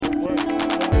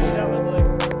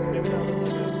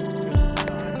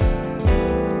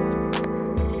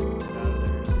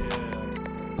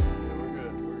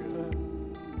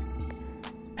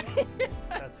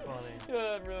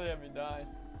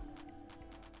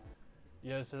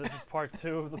Yeah, so this is part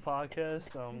 2 of the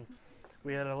podcast.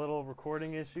 We had a little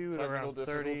recording issue at Technical around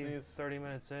 30 difficulties.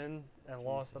 minutes in and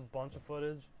lost a bunch of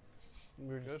footage. We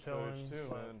were Good just chilling. footage too,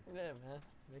 but, man. Yeah, man.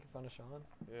 Making fun of Sean.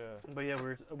 Yeah. but yeah,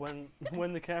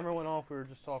 when the camera went off, we were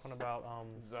just talking about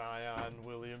Zion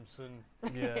Williamson.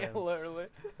 yeah, literally.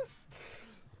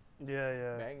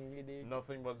 yeah. Banging you, dude.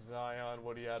 Nothing but Zion.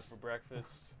 What he had for breakfast.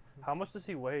 How much does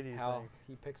he weigh? Do you How think?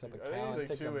 he picks up a I cow think and he's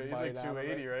takes like a 280. He's bite like out of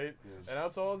 280, it. right? Yeah. And how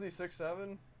tall is he?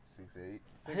 6'7"? 6'8".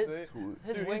 6'8"? Two.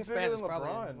 His Dude, he's bigger wingspan is than probably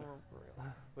LeBron. more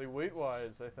real. Like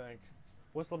weight-wise, I think.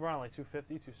 What's LeBron, like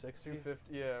 250, 260?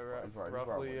 250. Yeah, right. He probably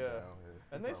Roughly, went yeah. down,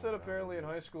 And He they probably said went down apparently a in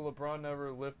bit. high school LeBron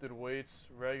never lifted weights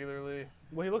regularly.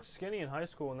 Well, he looked skinny in high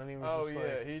school, and then he was Oh just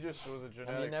yeah, like, he just was a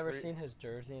genetic. Have you never freak. seen his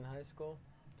jersey in high school?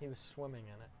 He was swimming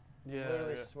in it. yeah,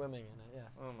 Literally yeah. swimming in it,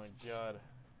 yes. Oh my god.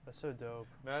 that's so dope.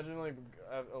 Imagine like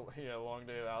a long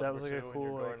day of algebra That was like a 2 and cool,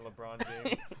 you're guarding LeBron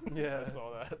James. Yeah. I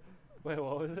saw that. Wait,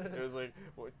 what was it? It was like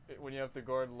when you have to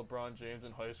guard LeBron James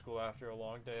in high school after a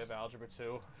long day of algebra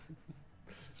 2.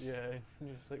 Yeah,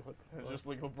 you're just like, what the It's fuck? just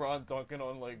like LeBron dunking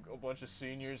on like a bunch of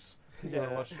seniors who Yeah.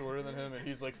 are much shorter than him, and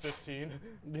he's like 15.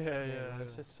 Yeah,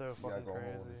 it's just so You gotta fucking go home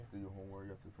and crazy. just do your homework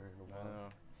after playing the I know.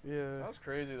 Yeah. That was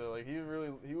crazy though. Like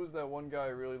he was that one guy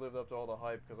who really lived up to all the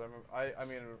hype. Because I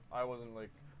mean I wasn't like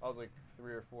I was like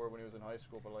 3 or 4 when he was in high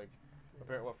school, but like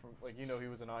apparently from like he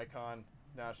was an icon,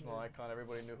 national Yeah. icon.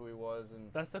 Everybody knew who he was, and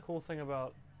That's the cool thing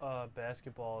about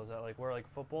basketball is that like where like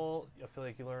football, I feel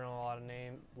like you learn a lot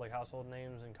of household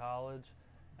names in college,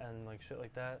 and like shit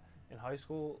like that. In high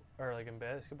school or like in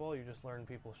basketball, you just learn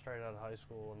people straight out of high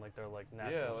school and like they're like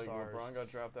national yeah, like stars. LeBron got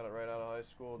drafted right out of high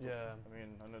school. Yeah. I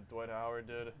mean I know Dwight Howard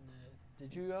did.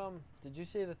 Did you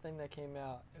see the thing that came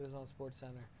out? It was on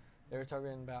SportsCenter. They were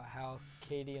talking about how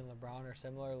KD and LeBron are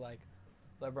similar. Like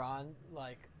LeBron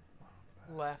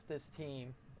left this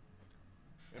team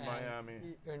In and- Miami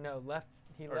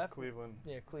he or left Cleveland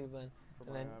Cleveland, for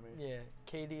and Miami. then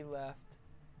KD left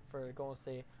for Golden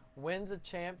State.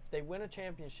 They win a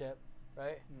championship,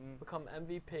 right? Mhm. Become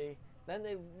MVP. Then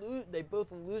they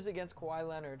both lose against Kawhi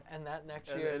Leonard, and that next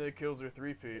And year then it kills their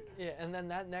three-peat. yeah, and then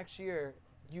that next year,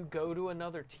 you go to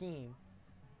another team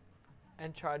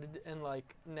and try to, and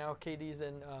like now KD's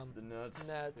in The Nets.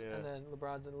 Yeah. and then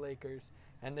LeBron's in Lakers,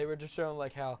 and they were just showing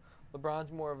like how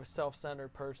LeBron's more of a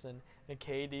self-centered person, and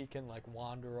KD can like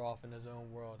wander off in his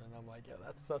own world, and I'm like, yeah,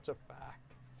 that's such a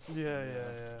fact. Yeah.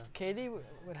 KD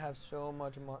would have so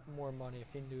much more money if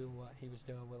he knew what he was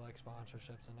doing with like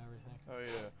sponsorships and everything. Oh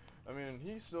yeah. I mean,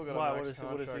 he's still got Why? a What max is he-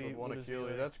 what is contract he- with one what is he Achilles.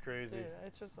 like? That's crazy. Yeah,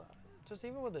 it's just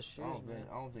even with the shoes, man.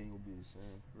 I don't think he'll be the same.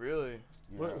 Really?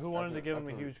 Yeah, Who wanted to after- give him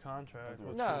a after- huge contract? after-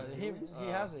 What's No, his- he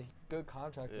has a good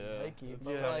contract with Yeah. Nike, It's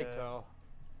but tough like to tell.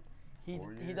 he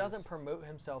 4 he doesn't years. promote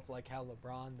himself like how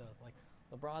LeBron does. Like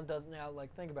LeBron does now.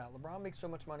 Like think about it. LeBron makes so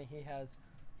much money. He has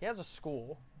a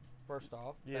school, first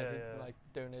off, that he Yeah. like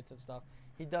donates and stuff.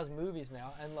 He does movies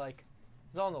now, and like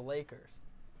he's on the Lakers.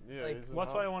 Yeah. Like- he's Well,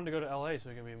 that's a- why I wanted to go to LA so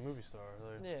he can be a movie star.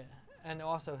 Like, Yeah, and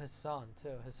also his son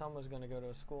too. His son was gonna go to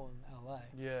a school in LA.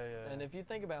 yeah. And if you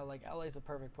think about it, like LA's a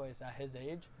perfect place at his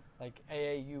age. Like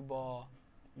AAU ball.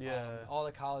 yeah. All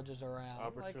the colleges around. Like,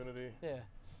 Opportunity. yeah.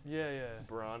 yeah.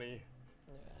 Bronny.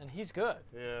 Yeah, and he's good.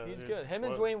 Yeah. He's dude. good. Him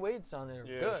and What- Dwayne Wade's son are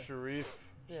Yeah. good. Sharif.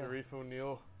 Yeah. Sharif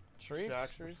O'Neal. Sharif's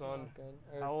Shaq's son. not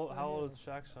good. How old is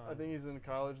Shaq's son? I think he's in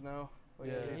college now. Like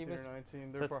Yeah. 18 He was- or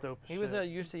 19. They're That's pro- dope. as He was shit. at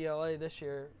UCLA this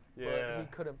year, but Yeah. he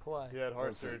couldn't play. He had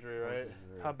heart surgery, right?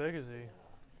 How big is he?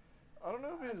 I don't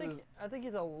know if he's. I think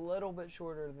he's a little bit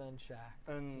shorter than Shaq.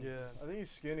 and Yeah. I think he's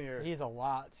skinnier. He's a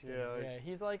lot skinnier. Yeah, like- Yeah,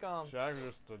 he's like Shaq's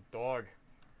just a dog.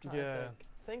 trying to Yeah.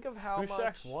 Think of how Who's much.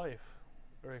 Shaq's wife?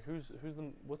 Or like,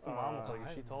 what's the mom look like?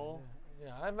 Is she tall?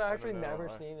 Yeah, I've actually know. never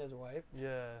seen his wife,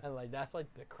 Yeah. and like that's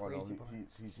like the Oh no, crazy part.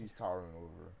 he's towering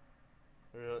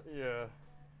over. Yeah.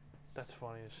 That's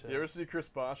funny as shit. You ever see Chris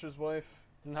Bosh's wife?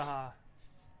 Nah.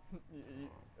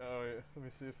 Oh yeah. Let me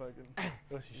see if I can.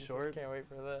 Was she Jesus, short? Can't wait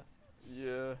for this.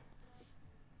 Yeah.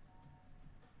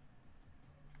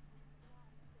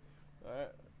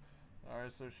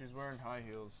 Alright, so she's wearing high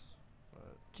heels.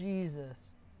 But Jesus.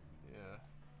 yeah.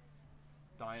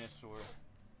 Dinosaur.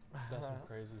 That's some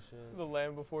crazy shit. The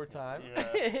Land Before Time.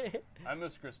 Yeah. I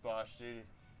miss Chris Bosh, dude.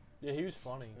 Yeah, he was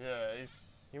funny. Yeah, he's.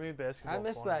 He made basketball I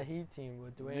miss funny. that Heat team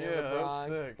with Dwayne, Yeah, that was LeBron,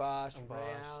 sick. Bosh, And Ray Bosh.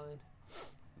 Allen.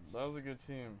 That was a good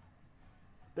team.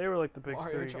 They were like the big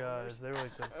Mario three Chalmers. guys. They were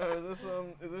like the.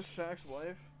 Is this Shaq's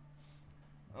wife?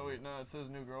 Oh wait, no, it says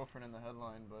new girlfriend in the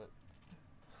headline,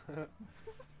 but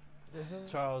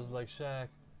Charles like Shaq.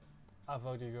 I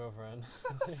fucked your girlfriend.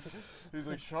 he's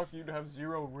like, Chuck, you'd have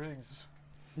 0 rings.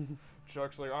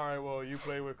 Chuck's like, all right, well, you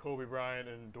play with Kobe Bryant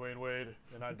and Dwayne Wade,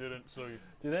 and and I didn't. So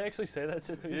Do they actually say that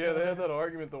shit to each yeah, other? they had that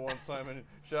argument the one time, and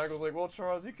Shaq was like, "Well,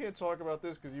 Charles, you can't talk about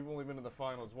this because you've only been to the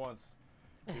finals once."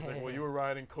 He's like, "Well, you were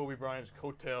riding Kobe Bryant's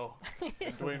coattail,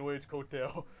 and Dwayne Wade's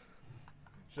coattail."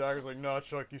 Shaq was like, "Nah,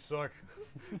 Chuck, you suck."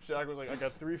 Shaq was like, "I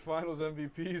got 3 Finals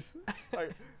MVPs.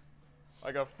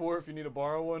 I got 4 if you need to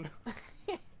borrow one."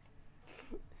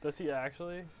 Does he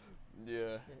actually?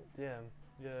 Yeah. Damn.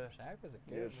 Yeah. Shaq was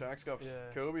a Yeah, good. Shaq's got. Yeah.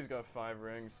 Kobe's got 5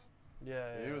 rings.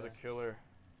 Yeah. He was a yeah. killer.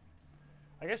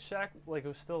 I guess Shaq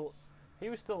he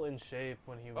was still in shape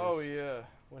when he was Oh yeah.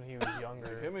 when he was younger.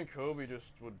 Like, him and Kobe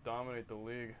just would dominate the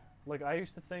league. Like I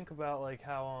used to think about like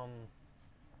how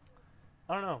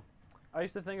I don't know. I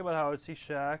used to think about how I'd see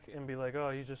Shaq and be like,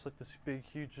 oh, he's just like this big,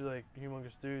 huge, like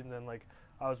humongous dude, and then like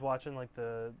I was watching like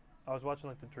the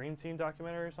Dream Team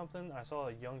documentary or something. And I saw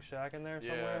a young Shaq in there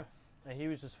somewhere, and he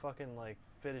was just fucking like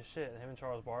fit as shit. And him and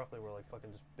Charles Barkley were like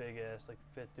fucking just big ass like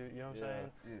fit dude. You know what I'm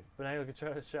saying? Yeah. But now you look at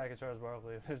Shaq and Charles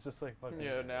Barkley, they're just like fucking.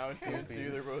 Yeah, now in CNC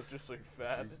goofies. they're both just like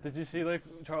fat. Did you see like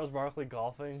Charles Barkley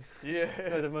golfing? Yeah.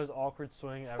 Like, the most awkward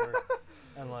swing ever.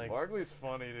 And like Barkley's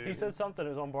funny, dude. he said something. It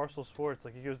was on Barstool Sports.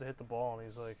 Like he goes to hit the ball and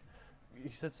he's like, he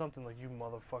said something like, "You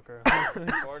motherfucker."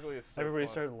 Barkley is so Everybody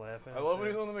funny. started laughing. I and love when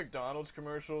shit. he's on the McDonald's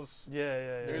commercials. Yeah,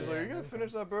 yeah, He's yeah. like, "You gonna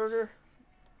finish that burger?"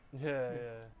 Yeah, yeah.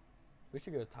 We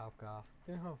should go to Top Golf.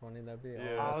 You know how funny that'd be?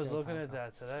 Yeah. I Let's was go looking Top at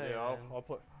Golf. that today. Yeah, man. I'll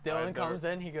put. Dylan I've comes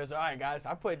in. He goes, "All right, guys,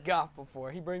 I played golf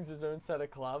before." He brings his own set of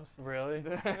clubs. Really? They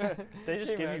just Can you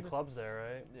give you imagine? clubs there,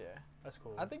 right? Yeah. That's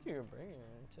cool. I think you could bring it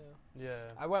in too. Yeah.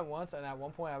 I went once, and at one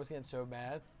point I was getting so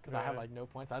mad because I had Right. like no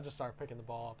points. I just started picking the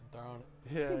ball up and throwing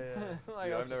it. Yeah, yeah. Like,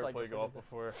 Dude, I was I've just never like, played "Forget golf this."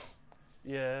 before.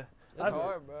 Yeah. It's I've-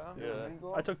 hard, bro.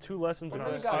 Yeah. I took 2 lessons when Well,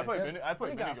 I mini was golf I six. play diff- mini. I play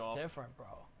mini golf's golf. different, bro.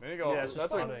 Mini golf. Yeah, it's that's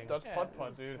just like putting. that's Yeah.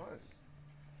 putt, dude.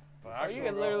 But So you actual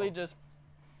can golf- literally just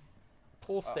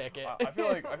pull stick it. I feel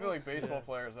like baseball Yeah.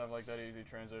 players have like that easy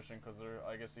transition because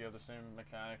I guess you have the same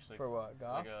mechanics like For what,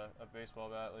 golf? like a baseball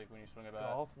bat, like when you swing a bat.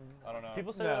 Golf. I don't know.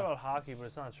 People say that No. about hockey, but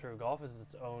it's not true. Golf is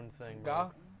its own thing.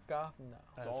 bro. Golf, no.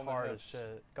 And all it's in the hard as hips.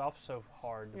 shit. Golf's so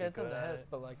hard to Yeah, be it's in good the at heads, it.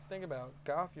 but like think about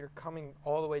golf. You're coming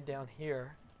all the way down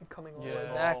here and coming all the Yeah. way It's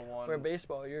back. all one- Where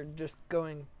baseball, you're just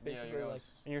going Yeah, basically you're like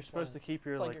And you're supposed to keep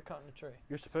your it's like like you're cutting a tree.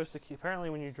 you're supposed to keep. Apparently,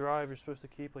 when you drive, you're supposed to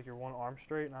keep like your one arm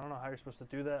straight, and I don't know how you're supposed to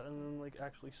do that and then like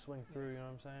actually swing through. You know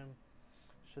what I'm saying?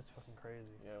 Shit's fucking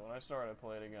crazy. Yeah, when I started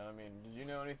playing again, I mean, did you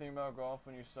know anything about golf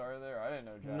when you started there? I didn't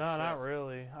know jack No, shit. not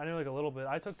really. I knew like a little bit.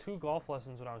 I took 2 golf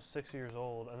lessons when I was 6 years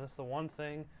old, and that's the one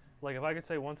thing. Like, if I could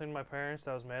say one thing to my parents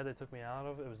that I was mad they took me out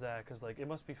of, it was that. Because, like, it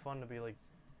must be fun to be, like,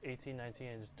 18, 19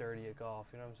 and just dirty at golf.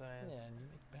 You know what I'm saying? Yeah, and you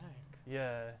make bank.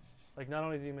 Yeah. Like, not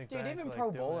only do you make Dude, bank, even like, pro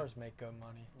doing it- bowlers make good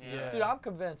money. Yeah. Dude, I'm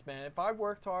convinced, man. If I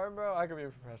worked hard, bro, I could be a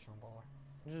professional bowler.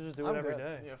 You should just do I'm it every good.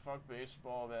 day. Yeah, fuck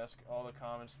baseball, basketball, all the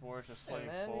common sports, just Yeah, play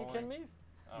man, bowling. you kidding me?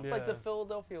 Um, It's like the Yeah.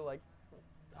 Philadelphia, like,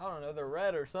 I don't know, the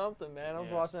red or something, man. I was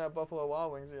Yeah. watching that Buffalo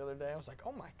Wild Wings the other day. I was like,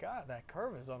 oh my god, that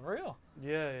curve is unreal.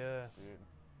 Yeah, yeah. Dude.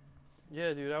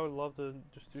 Yeah, dude, I would love to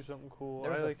just do something cool.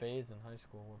 There was I, a like, phase in high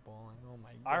school with bowling. Oh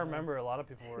my god. I remember a lot of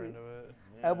people were into it.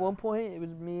 Yeah. At one point, it was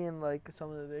me and like some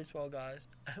of the baseball guys,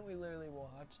 and we literally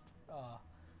watched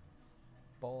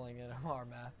bowling in our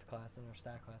math class and our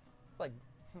stat class. It's like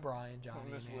Brian, Johnny,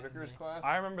 Miss and Whitaker's Anthony. class.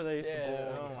 I remember they used Yeah, to bowl.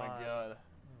 yeah, all Oh the my time. god.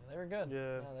 They were good.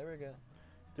 Yeah. No, they were good.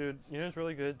 Dude, you know what's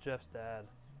really good? Jeff's dad.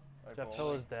 Like Jeff bowling.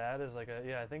 Tilla's dad is like a,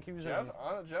 yeah, I think he was Jeff,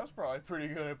 in, Jeff's probably pretty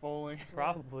good at bowling.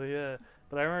 probably, yeah.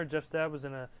 But I remember Jeff's dad was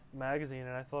in a magazine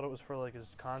and I thought it was for like his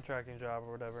contracting job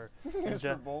or whatever. And It's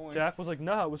for bowling. Jack was like,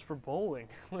 no, it was for bowling.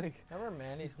 Like, Remember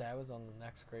Manny's dad was on the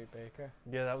Next Great Baker?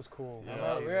 yeah, that was cool. Yeah, I that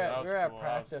remember was- we were that at, was we were at cool. That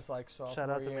was- practice like sophomore Shout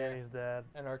out to year, Manny's dad.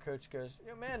 and our coach goes,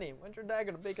 "Yo, Manny, when's your dad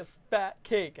gonna bake us fat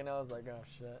cake?" And I was like, "Oh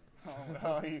shit."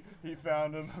 Oh, he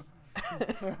found him.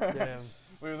 Damn.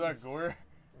 Wait, was that Gore?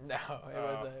 No,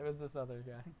 it was this other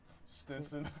guy.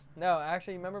 Stinson? No,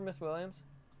 actually, remember Miss Williams?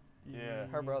 Yeah.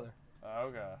 Her brother,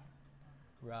 Okay.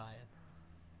 Ryan.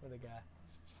 What a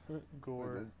guy.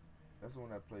 Gore. That's the one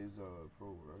that plays pro,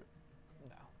 right?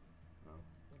 No.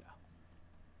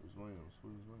 Who's Williams?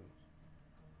 Who's Williams?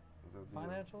 Is that the,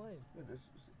 Financial aid.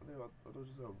 Yeah, I thought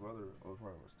you said a brother. Oh,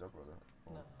 probably a stepbrother.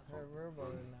 Oh, No, her something. real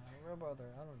brother. No, real brother.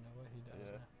 I don't know what he does.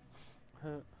 Yeah.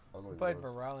 now. I know He he played was.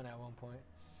 for Rowan at one point.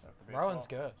 For Rowan's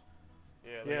baseball. good.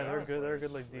 Yeah, Yeah, they're got good. They're a players.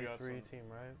 good like We got D3 some- team,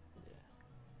 right? Yeah.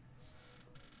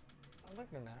 I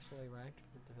think they're nationally ranked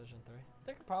for Division 3.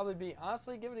 They could probably be.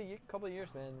 Honestly, give it a couple of years,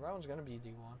 man. Rowan's gonna be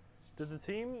D1.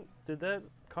 Did that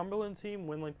Cumberland team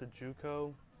win like the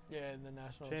JUCO? Yeah, in the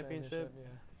national Championship? Yeah.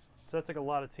 So that's like a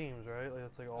lot of teams, right? Like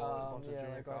that's like all a bunch of yeah,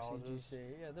 junior like colleges. RCGC.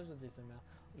 Yeah, there's a decent amount.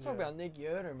 Let's talk Yeah. about Nick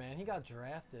Yoder, man. He got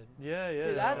drafted. Yeah, yeah.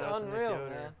 Dude, shout that's out to Nick unreal, Yoder.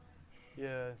 man.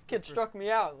 Yeah. Kid struck me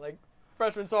out like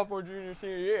freshman, sophomore, junior,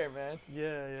 senior year, man.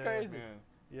 Yeah, It's yeah. crazy. Man.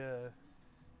 Yeah.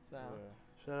 So,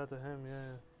 Yeah. Shout out to him.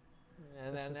 Yeah.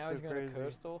 and That's then just now he's so going to crazy.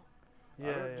 Coastal.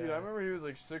 Yeah. Dude, yeah. I remember he was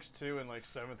like 6'2" in like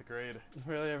 7th grade.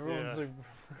 Really, everyone's Yeah.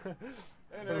 like,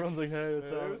 And everyone's like, hey, what's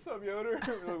hey, up? what's up, Yoder?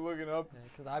 Like, looking up.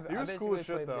 Because I He was basically cool as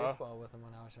shit, played though. baseball with him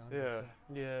when I was younger. Yeah.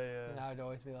 Too. Yeah, yeah. And I'd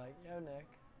always be like, yo, Nick,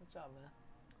 what's up, man?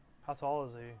 How tall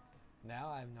is he? Now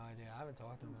I have no idea. I haven't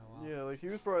talked to him in a while. Yeah, like he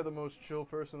was probably the most chill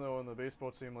person though on the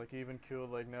baseball team. Like even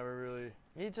killed, like never really.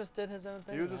 He just did his own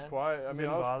thing. He was man. just quiet. I mean,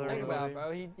 Didn't I was bother cool Think with about him.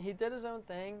 it, bro. He did his own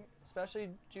thing, especially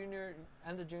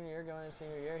end of junior year, going into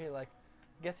senior year. He I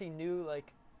guess he knew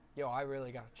like, yo, I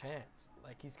really got a chance.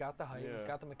 Like he's got the height, he's Yeah.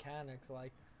 got the mechanics.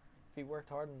 Like, if he worked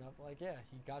hard enough, like yeah,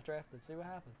 he got drafted. See what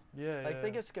happens. Yeah, Like yeah.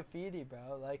 think of Scafidi,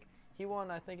 bro. Like he won,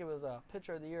 I think it was a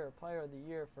pitcher of the year, or player of the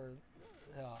year for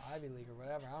Ivy League or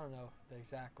whatever. I don't know the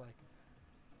exact like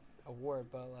award,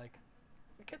 but like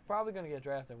the kid's probably gonna get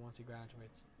drafted once he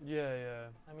graduates. Yeah, yeah.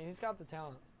 I mean, he's got the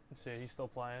talent. Let's see, he's still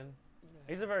playing.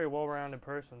 He's a very well-rounded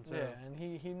person too. Yeah, and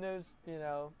he knows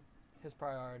his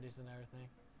priorities and everything.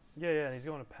 Yeah, yeah. And he's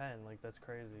going to Penn. Like that's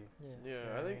crazy. Yeah.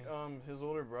 Yeah, I think his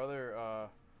older brother.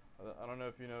 I don't know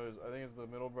if you know. I think it's the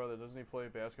middle brother. Doesn't he play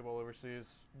basketball overseas?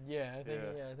 Yeah, I think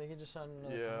Yeah. I think he just signed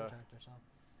another Yeah. contract or something.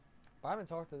 But I haven't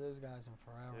talked to those guys in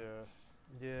forever.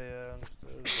 Yeah. Yeah, yeah.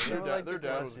 Understood. Same Their with, dad, like, their the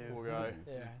dad was a class cool you. guy.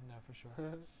 Yeah, no, for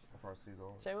sure. FRC's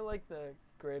all. Same with like the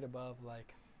grade above,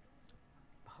 like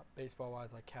baseball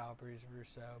wise, like Calabrese,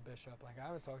 Russo, Bishop. Like I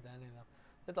haven't talked to any of them.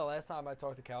 I think the last time I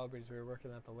talked to Calabrese, we were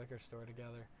working at the liquor store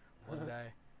together one day.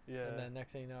 Yeah. And then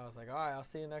next thing you know, I was like, all right, I'll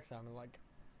see you next time. And like,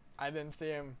 I didn't see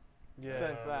him yeah.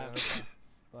 since then. So,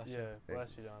 bless you. Yeah. Bless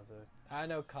you, Dante. I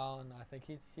know Colin. I think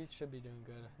he should be doing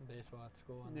good in baseball at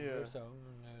school. And Yeah. Russo,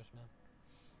 who knows, man.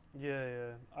 Yeah,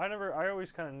 yeah. I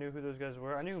always kind of knew who those guys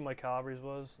were. I knew who Mike Calabrese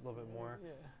was a little bit more.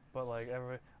 Yeah. But like I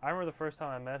remember the first time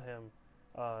I met him,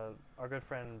 our good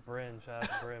friend Bryn, shout out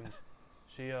to Bryn,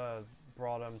 she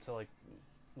brought him to like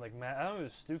Matt, I don't know, it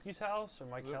was Stukey's house or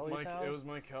Mike Kelly's house. It was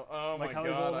Mike Kelly. Oh Mike my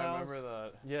Kelly's god, old I house? remember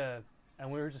that. Yeah, and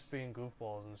we were just being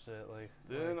goofballs and shit.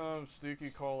 Didn't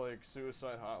Stukey call like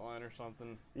suicide hotline or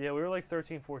something? Yeah, we were like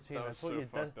 13, 14. That was That's what so you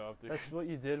fucked up, dude. That's what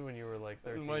you did when you were like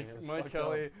 13. Mike, It was Mike fucked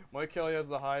Kelly, up. Mike Kelly has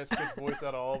the highest pitched voice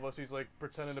out of all of us. He's like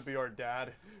pretending to be our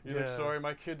dad. He's like, Yeah. sorry,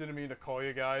 my kid didn't mean to call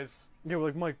you guys. Yeah, we're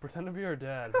like, Mike, pretend to be our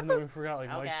dad. And then we forgot like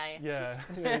Mike's. Okay. Yeah,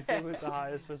 yeah, he's like the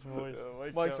highest pitched voice.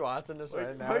 Yeah, Mike's Kelly- watching this Mike-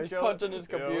 right now. Mike He's Kelly- punching his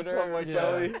Yeah, computer. what's up, Mike Yeah.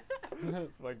 Kelly?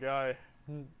 That's my guy.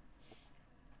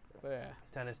 But yeah.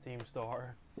 Tennis team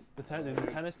star. The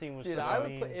tennis team was Dude, so I would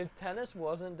mean. play, if tennis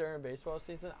wasn't during baseball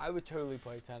season, I would totally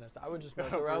play tennis. I would just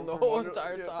mess For- around the for whole Wonder-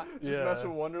 entire yeah, time. Just Yeah. mess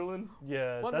with Wonderland.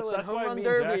 Yeah, Wonderland that's Home why Run me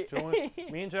Derby. and Jack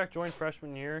joined. Me and Jack joined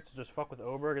freshman year to just fuck with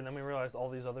Oberg, and then we realized all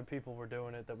these other people were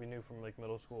doing it that we knew from like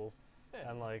middle school, Yeah.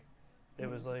 and like, it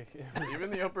was like, Even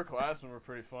the upperclassmen were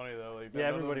pretty funny though. Like Yeah, none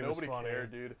of everybody was nobody funny.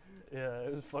 cared, dude. yeah,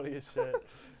 it was funny as shit.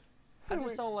 I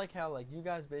just don't like how like you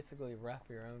guys basically ref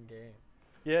your own game.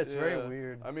 Yeah, it's Yeah. very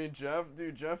weird. I mean, Jeff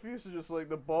used to just like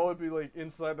the ball would be like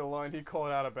inside the line. He'd call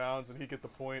it out of bounds and he'd get the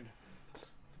point.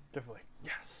 Jeff was like,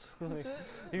 yes. Like,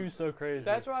 he was so crazy.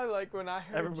 That's why like when I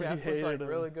heard Everybody Jeff was like hated him.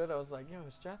 really good, I was like, yo,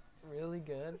 is Jeff really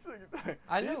good? It's like-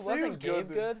 I he knew it seems wasn't Gabe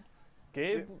dude. good.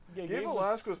 Gabe. Yeah, Gabe was-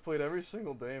 Velasquez played every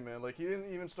single day, man. Like he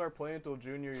didn't even start playing until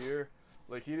junior year.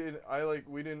 Like he didn't.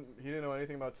 He didn't know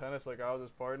anything about tennis. Like I was his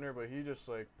partner, but he just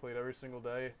like played every single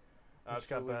day. He just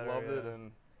got Absolutely better, loved it, yeah.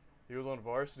 and he was on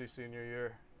varsity senior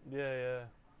year. Yeah, yeah.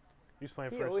 He was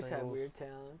playing He first always had singles. weird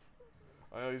talents.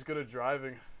 I know he's good at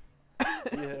driving.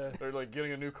 Yeah. They're like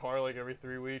getting a new car like every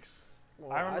 3 weeks.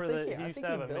 Well, I remember think that he used think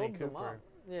to have a Mini builds them Cooper. up.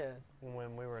 Yeah,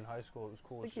 When we were in high school, it was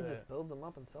cool I as think he shit. just builds them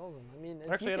up and sells them. I mean, if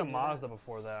I actually you had a can do that- Mazda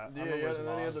before that. I Yeah, remember yeah. his And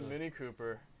then he had the Mazda. Mini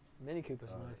Cooper. Mini Cooper's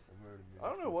nice. I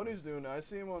don't know what he's doing. I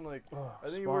see him on like. Ugh, I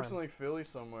think he works in sparring. like Philly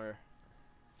somewhere.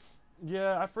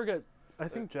 Yeah, I forget. I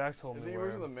think Jack I told me think he where.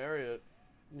 works in the Marriott.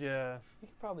 Yeah. He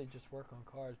could probably just work on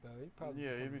cars, bro. He'd probably.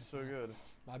 Yeah, become he'd be a so mechanic. good.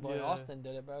 My boy Yeah. Austin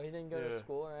did it, bro. He didn't go to Yeah.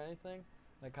 school or anything,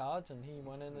 like college, and he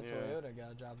went into Yeah. Toyota,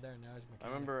 got a job there, and now he's a mechanic. I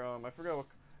remember. I forgot what.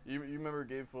 You remember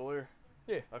Gabe Fuller?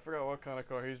 Yeah. I forgot what kind of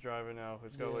car he's driving now.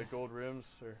 It's got Yeah. like gold rims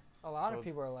or. A lot of Well,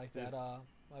 people are like yeah. that.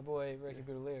 My boy Ricky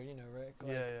Boudelier, you know Rick.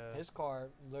 Like, Yeah, yeah. His car,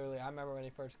 literally, I remember when he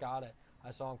first got it.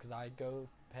 I saw him because I'd go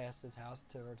past his house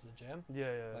towards the gym,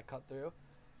 Yeah, yeah. like cut through,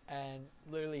 and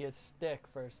literally his stick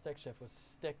for his stick shift was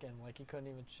sticking, like he couldn't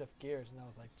even shift gears, and I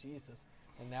was like, Jesus.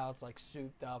 And now it's like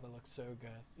souped up. It looks so good.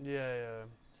 Yeah, yeah.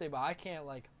 See, but I can't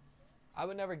like, I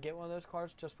would never get one of those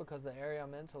cars just because the area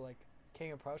I'm in to like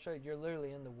King of Prussia, you're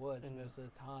literally in the woods In- most of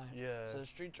the time. Yeah. So the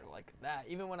streets are like that.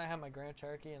 Even when I had my Grand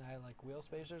Cherokee and I had like wheel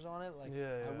spacers on it, like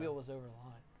Yeah, my yeah. wheel was over the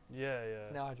line. Yeah,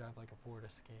 yeah. Now I drive like a Ford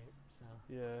Escape. So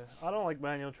Yeah, I don't like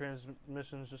manual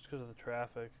transmissions just because of the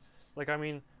traffic. Like, I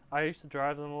mean, I used to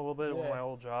drive them a little bit at one of Yeah. my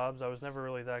old jobs. I was never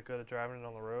really that good at driving it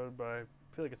on the road, but I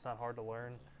feel like it's not hard to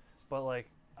learn. But like,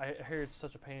 I hear it's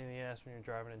such a pain in the ass when you're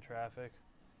driving in traffic.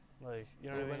 Like, you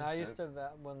know what I when mean? I used to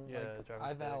when Yeah, like driving I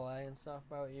stick. valet and stuff,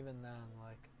 bro. Even then,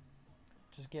 like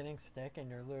just getting stick and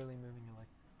you're literally moving at like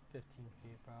 15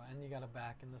 feet, bro, and you gotta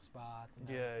back in the spots. And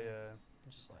Yeah, everything. yeah.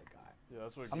 I'm just like, alright. Yeah,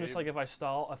 that's what. I'm just Gabe- like,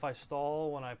 if I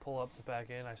stall when I pull up to back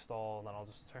in, I stall, and then I'll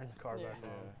just turn the car Yeah. back Yeah.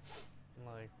 on. And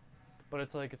like, but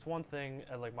it's like, it's one thing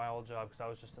at like my old job, because I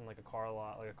was just in like a car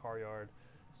lot, like a car yard.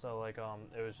 So like,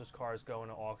 it was just cars going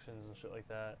to auctions and shit like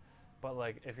that. But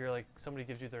like, if you're like, somebody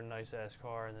gives you their nice ass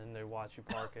car and then they watch you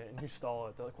park it and you stall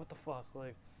it, they're like, what the fuck?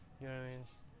 Like, you know what I mean?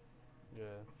 Yeah,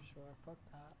 Sure, fuck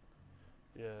that.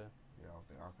 yeah. Yeah, I don't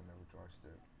think I can never drive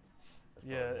stick. That's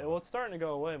Yeah, probably well, it's starting to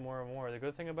go away more and more. The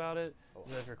good thing about it Oh.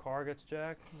 is that if your car gets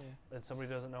jacked Yeah. and somebody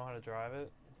doesn't know how to drive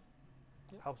it,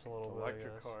 Yep. helps a little bit. I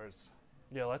electric guess. cars.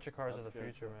 Yeah, electric cars That's are the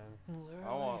good, future, too. man. Literally.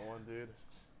 I want one, dude.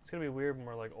 It's gonna be weird when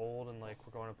we're like old and like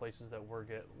we're going to places that we're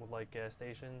with like gas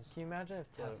stations. Can you imagine if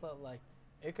But- Tesla, like,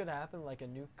 it could happen, like, a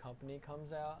new company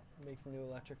comes out, makes new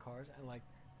electric cars, and, like,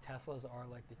 Teslas are,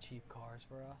 like, the cheap cars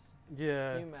for us?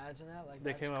 Yeah, Can you imagine that? Like,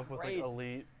 they that's came up with like crazy.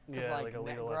 elite, 'Cause, yeah, like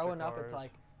elite electric growing up, cars. it's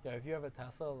like, yo, if you have a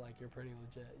Tesla, like, you're pretty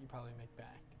legit. You probably make bank.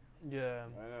 yeah,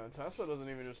 I know. Tesla doesn't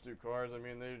even just do cars. I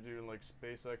mean, they're doing like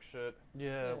SpaceX shit.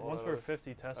 yeah. Yeah. Once Well, we're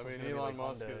 50, Tesla's I mean, gonna be Elon like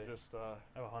Musk Hyundai. is just I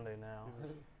have a Hyundai now.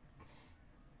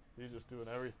 he's just doing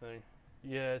everything.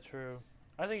 Yeah, true.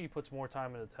 I think he puts more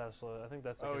time into Tesla. I think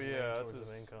that's like Oh, his yeah, main that's source of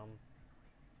his- income.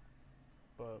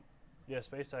 But yeah,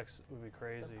 SpaceX would be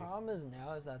crazy. The problem is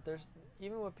now is that there's,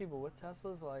 even with people with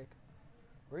Teslas, like,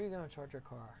 where are you going to charge your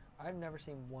car? I've never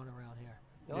seen one around here.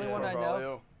 The only Yeah. one I know.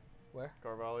 Carvalho. Where?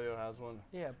 Carvalho has one.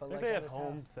 Yeah, I but think like they at have his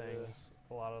home house. things.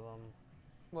 A lot of them.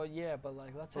 Well, yeah, but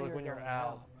like let's say So like you're when you're going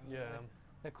out, bro. yeah. Like,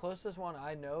 the closest one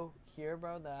I know here,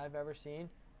 bro, that I've ever seen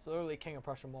is literally King of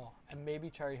Prussia Mall, and maybe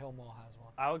Cherry Hill Mall has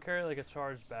one. I would carry like a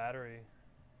charged battery,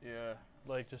 Yeah.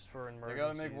 like just for emergencies. They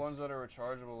gotta make ones that are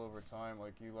rechargeable over time.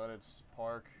 Like you let it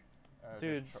park,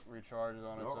 Dude. just recharges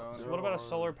on its No, own. So what about a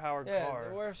solar powered Yeah,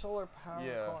 car? we're a solar powered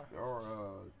Yeah. car. There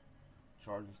are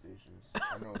charging stations.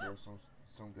 I know there's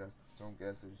some gas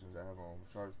stations that have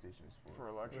charging stations for. For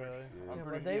electric. Really? Yeah. I'm Yeah,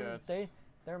 pretty. but yeah, it's,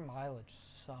 their mileage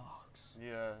sucks,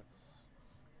 yeah, it's,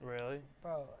 Really?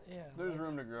 bro. Yeah. there's like,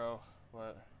 room to grow,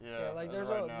 but yeah, like as there's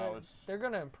of right a, now it's they're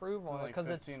gonna improve on it like because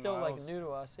it's 15 still like miles. new to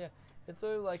us. Yeah, it's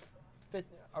literally like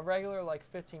a regular like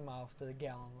 15 miles to the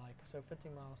gallon, like so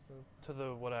 15 miles to To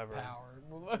the whatever.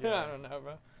 power. Yeah. I don't know,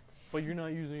 bro. But you're not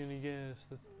using any gas.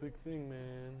 That's the big thing,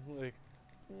 man. Like,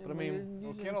 Yeah, But I mean, you're Well,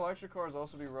 using- can electric cars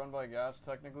also be run by gas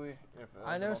technically? If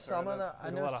I as an know some of alternative? I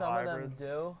Like a know lot of some of them hybrids.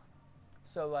 do.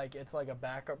 So like it's like a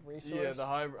backup resource. Yeah,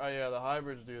 the the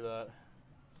hybrids do that.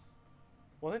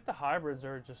 well, I think the hybrids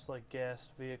are just like gas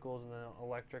vehicles, and then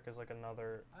electric is like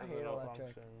another. I is hate a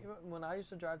electric. function. Even when I used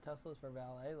to drive Teslas for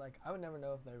valet, like I would never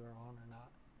know if they were on or not.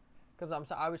 Cause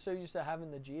I was so used to having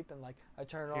the Jeep and like I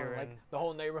turn it on and like Hearing- the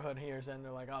whole neighborhood hears and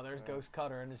they're like, oh, there's Yeah. Ghost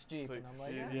Cutter in his Jeep, It's and I'm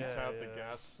like, you, yeah. you Yeah, tap yeah. the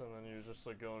gas and then you're just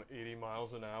like going 80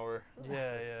 miles an hour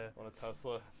Yeah, yeah. on a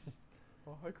Tesla.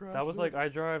 Oh, I crashed. That was it. like I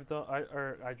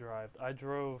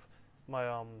drove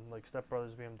my like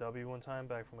stepbrother's BMW one time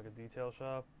back from like a detail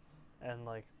shop, and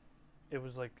like it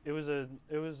was like it was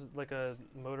like a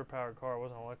motor powered car. It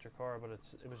wasn't an electric car, but it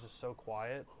was just so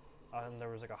quiet, and there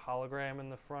was like a hologram in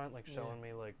the front like Yeah. showing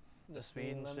me like the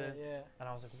speed and limit, shit. yeah. and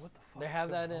I was like, what the fuck? They is have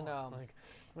that going in, on? Like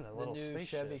I'm in a The little new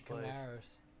spaceship. Chevy like,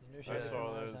 Camaros. The new I Chevy Yeah. saw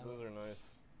Camaros those. have Those are nice.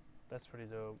 that's pretty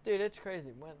dope. Dude, it's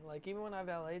crazy. When like even when I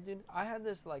valet, dude, I had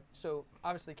this like so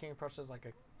obviously King of Prussia is like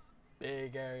a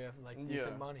big area of like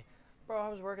decent Yeah. money. Bro, I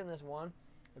was working this one,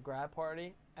 a grad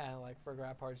party, and like for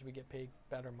grad parties we get paid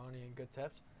better money and good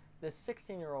tips. This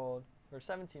 16-year-old or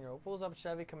 17-year-old pulls up a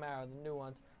Chevy Camaro, the new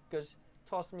ones, goes,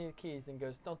 tosses me the keys and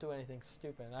goes, don't do anything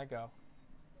stupid. And I go,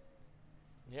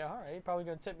 yeah, all right, probably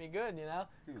gonna tip me good, you know?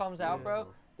 He was Comes out, fast, bro. though.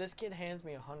 This kid hands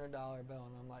me $100 bill,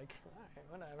 and I'm like, all right,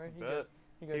 whatever. He Bet. goes,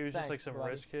 He was just like "Thanks, some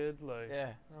buddy." rich kid. Like Yeah,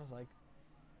 and I was like,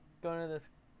 going to this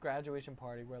graduation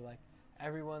party where like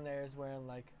everyone there is wearing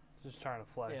like, just trying to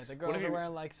flex. yeah, the What girls if are you-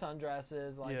 wearing like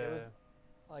sundresses, like it Yeah. was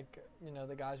like, you know,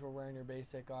 the guys were wearing your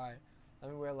basic, all right,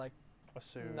 let me wear like, a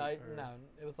suit. nice, or- no,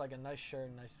 it was like a nice shirt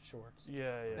and nice shorts,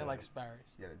 Yeah, yeah. and like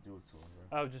Sperry's. You gotta do it to him,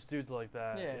 bro. Oh, just dudes like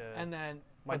that. Yeah, Yeah. and then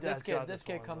My but this dad's kid, got this this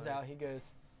kid one, comes like- out, he goes,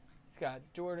 he's got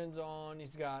Jordans on,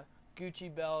 he's got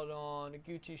Gucci belt on, a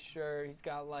Gucci shirt. He's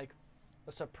got like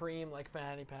a Supreme like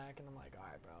fanny pack, and I'm like, all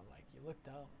right, bro. I'm like, you look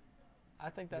dumb. I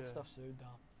think that Yeah. stuff's so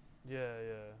dumb. Yeah,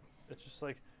 yeah. It's just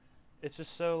like, it's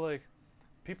just so like,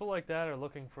 people like that are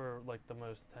looking for like the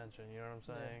most attention. You know what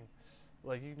I'm Yeah. saying?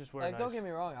 Like you can just wear Like, nice. don't get me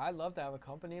wrong. I love to have a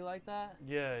company like that.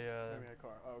 Yeah, yeah. Maybe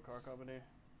a car company.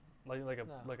 Like a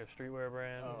No. like a streetwear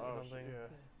brand or Oh, something. yeah.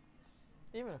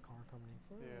 Even a car company.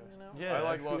 Yeah. You know. Yeah. I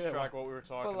like lost yeah, track of what we were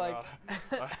talking But like,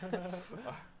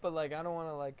 about. but like, I don't want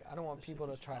to like, I don't want This people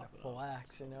to shit is try to popping up.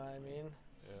 flex. You know what I mean?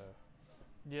 Yeah.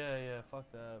 Yeah, yeah.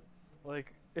 Fuck that.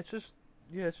 Like it's just.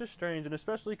 Yeah, it's just strange, and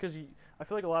especially because I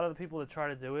feel like a lot of the people that try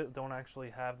to do it don't actually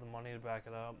have the money to back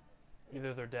it up.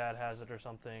 Either their dad has it or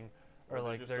something, or Or they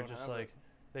like just they're don't just have like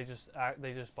they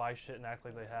just buy shit and act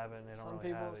like they have it, and they don't Some really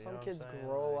people, have it. You some know what kids I'm saying?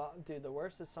 grow Like, up. Dude, the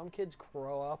worst is some kids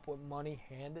grow up with money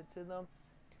handed to them,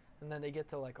 and then they get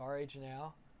to like our age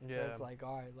now. Where Yeah. it's like,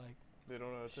 all right, like They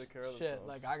don't know how to take care of shit, themselves.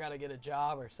 like I gotta get a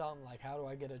job or something. Like, how do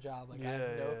I get a job? Like, yeah,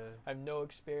 I have no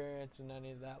experience in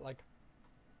any of that. Like,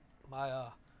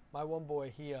 my one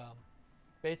boy, he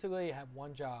basically had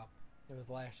one job. It was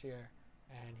last year,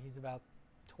 and he's about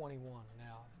 21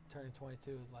 now, turning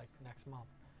 22 like next month.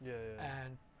 yeah, yeah,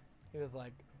 And he was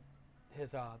like,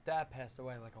 his dad passed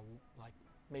away like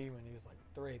maybe when he was like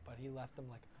 3, but he left him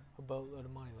like a boatload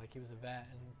of money. Like, he was a vet,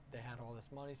 and they had all this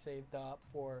money saved up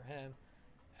for him,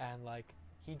 and like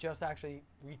he just actually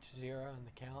reached 0 in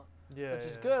the count, yeah, which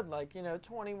is yeah. good. Like,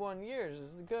 21 years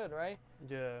is good, right?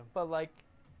 Yeah, But like,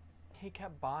 he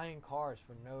kept buying cars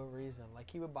for no reason. Like,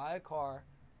 he would buy a car,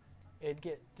 it'd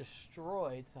get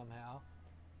destroyed somehow.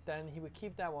 Then he would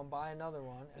keep that one, buy another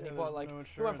one, and Yeah, he bought there's like no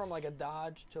he went from insurance. like a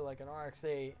Dodge to like an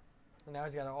RX-8, and now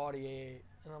he's got an Audi 8.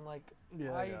 And I'm like,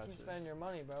 yeah. why I you got keep you. spending your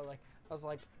money, bro? Like, I was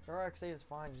like, your RX-8 is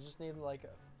fine. You just need like a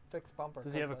fixed bumper.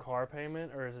 Does he 'cause, have a like, car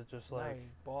payment, or is it just no, like he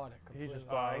bought it he's completely. just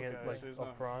buying it okay, like so he's up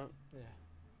not- front? Yeah.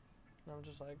 And I'm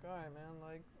just like, all right, man.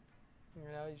 Like,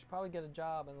 you should probably get a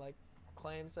job and like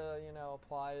claims to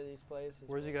apply to these places.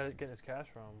 Where's he but- getting his cash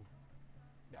from?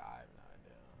 Yeah, I have no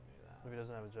idea. I don't do that. If he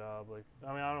doesn't have a job, like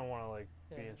I mean, I don't want to like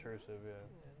be Yeah. intrusive. Yeah.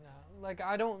 Yeah, no, like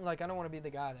I don't want to be the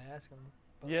guy to ask him.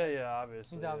 But, Yeah, like, yeah.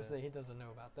 Obviously. He's yeah. obviously he doesn't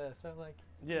know about this, so like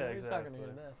Yeah, he's not gonna exactly. hear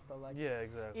this. But like Yeah,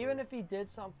 exactly. even if he did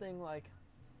something like,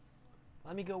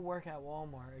 let me go work at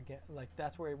Walmart again, like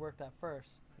that's where he worked at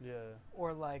first, Yeah.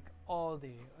 or like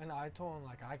Aldi, and I told him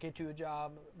like I get you a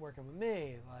job working with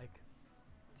me, like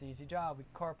it's an easy job, we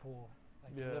carpool,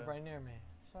 like you live Yeah. right near me,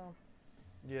 so.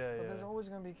 Yeah, But yeah. there's always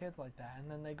gonna be kids like that, and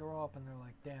then they grow up and they're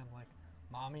like, damn, like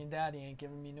mommy and daddy ain't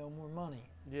giving me no more money.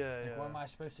 Yeah, Like, yeah. what am I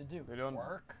supposed to do? They don't-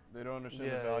 Work? They don't understand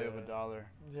Yeah, the value of yeah. a dollar.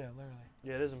 Yeah, literally.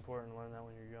 Yeah, it is important to learn that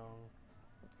when you're young.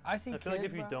 I see I kids. feel like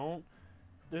if you bro, don't,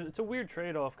 it's a weird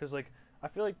trade-off because like I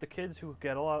feel like the kids who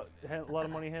get a lot of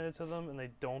money handed to them and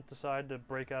they don't decide to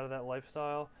break out of that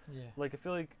lifestyle, Yeah. like I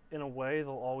feel like in a way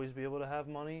they'll always be able to have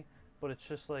money, but it's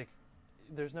just like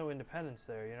there's no independence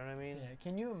there. You know what I mean? Yeah.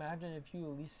 Can you imagine if you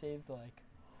at least saved like,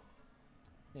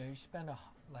 you spend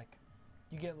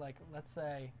you get like let's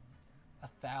say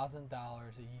 $1,000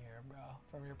 a year, bro,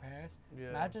 from your parents. Yeah.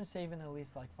 Imagine saving at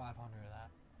least like 500 of that.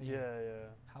 a Yeah, year.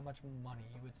 yeah, How much money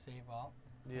you would save up?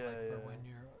 yeah, Like yeah. for when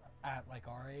you're at like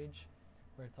our age,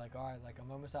 where it's like, all right, like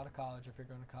I'm almost out of college. If you're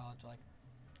going to college, like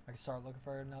I can start looking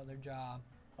for another job,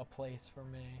 a place for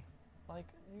me. Like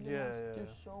you can Yeah, do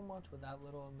yeah. so much with that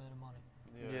little amount of money.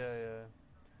 Yeah, yeah.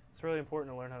 It's really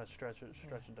important to learn how to stretch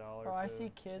a dollar. Bro, I too, see you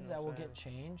kids know that what will I'm get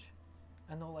change,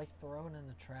 and they'll like throw it in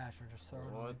the trash or just throw it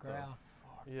on the What the ground.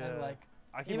 saying? Yeah. And like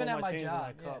I keep even all at my my change job,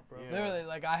 in that cup, bro. Yeah. literally,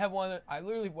 like I have one. I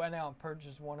literally went out and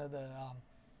purchased one of the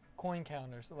coin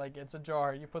counters. Like it's a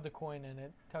jar. You put the coin in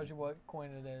it, tells you what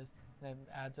coin it is, and it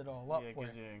adds it all up Yeah, it for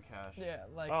gives you. you in cash. Yeah,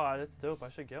 like Oh, that's dope. I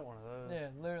should get one of those. yeah,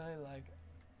 literally like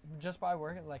just by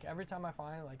working. Like every time I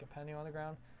find like a penny on the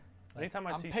ground, like, Anytime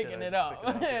I I'm see shit, picking I it just up.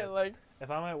 pick it up, yeah. Like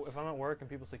If I'm at work and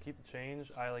people say keep the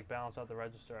change, I like balance out the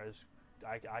register.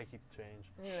 I keep the change.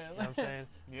 yeah, You know what I'm saying?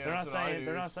 Yeah, they're not that's what I saying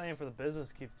they're do. not saying for the business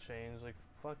to keep the change. Like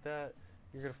fuck that.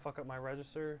 You're gonna fuck up my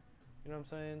register. You know what I'm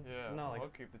saying? Yeah, No, like I'll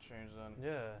keep the change then.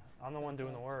 yeah. I'm the one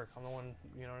doing the Yeah. work. I'm the one.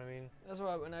 You know what I mean? that's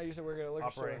why when I used to work at a liquor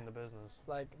store, Operating the business.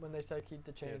 like when they said keep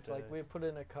the change, Yeah, like we put it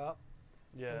in a cup.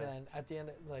 Yeah. And then at the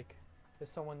end, like,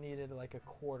 if someone needed like a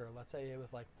quarter, let's say it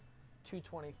was like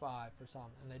 $2.25 for some,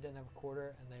 and they didn't have a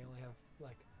quarter, and they only have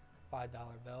like $5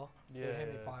 bill, Yeah. they would hand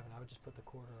me yeah. 5, and I would just put the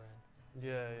quarter in.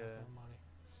 Yeah, and that's yeah. their money.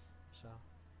 So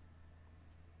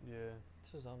Yeah.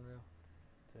 this is unreal.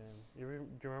 Damn. Do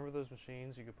you remember those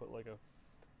machines? You could put like a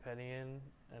penny in,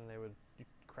 and you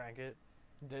crank it,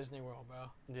 Disney World, bro.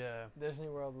 Yeah. Disney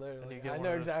World, And literally. you get I one know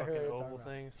of those exactly what fucking you're oval talking about.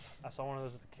 things. I saw one of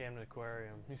those at the Camden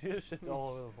Aquarium. You see those shits all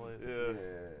over the place. Yeah.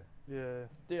 Yeah. Yeah.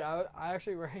 Dude, I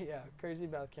actually crazy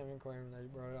about the Camden Aquarium that you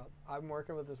brought it up. I'm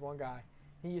working with this one guy.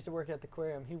 He used to work at the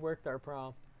aquarium. He worked our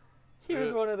prom. He was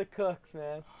Really? one of the cooks,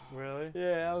 man. Really?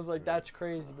 Yeah, I was like, that's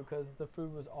crazy because the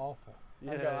food was awful.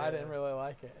 Yeah. I go, I didn't yeah. really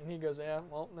like it. And he goes, yeah,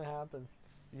 well, it happens.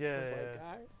 I Yeah. was yeah. like,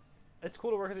 all right. It's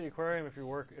cool to work at the aquarium if you're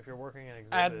working an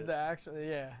exhibit. At the actually,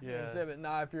 Yeah. exhibit.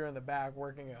 Not if you're in the back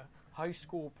working a high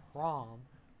school prom,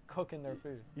 cooking their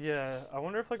food. Yeah. I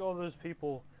wonder if like all those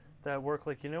people that work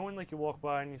like when like you walk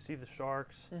by and you see the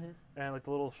sharks and like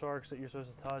the little sharks that you're supposed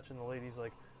to touch and the ladies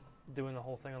like doing the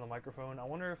whole thing on the microphone. I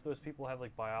wonder if those people have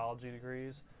like biology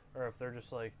degrees or if they're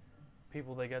just like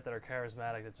people they get that are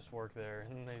charismatic that just work there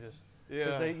and they just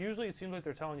because they usually it seems like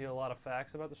they're telling you a lot of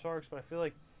facts about the sharks, but I feel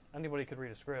like anybody could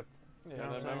read a script. Yeah, know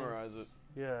And what I'm then saying? memorize it.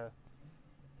 Yeah.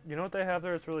 You know what they have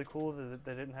there? It's really cool that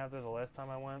they didn't have there the last time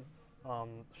I went.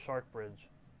 Shark Bridge,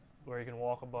 where you can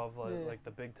walk above Yeah. like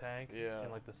the big tank Yeah.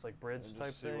 and like this like bridge And type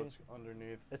just see thing. what's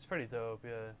underneath. It's pretty dope.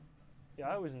 Yeah. Yeah,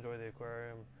 I always enjoy the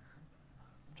aquarium.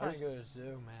 I'm trying to go to a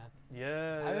zoo, man.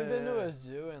 Yeah. I haven't been to yeah. a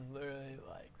zoo in literally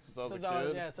like Since I was a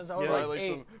kid? yeah, since I was Yeah. like Probably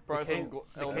 8. probably some Cape-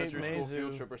 the elementary Cape school May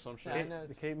field Zoo. trip or some shit. Yeah, I Cape, know the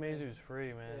it's- Cape May Zoo's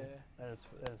free, man, Yeah. and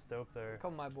it's dope there. A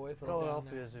couple of my boys live down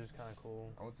Philadelphia there. Zoo's kind of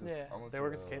cool. I went to. Yeah. I went They to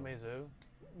work at the Cape May Zoo.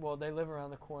 Well, they live around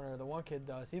the corner. The one kid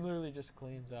does. He literally just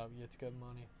cleans up, gets good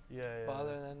money. Yeah, yeah. But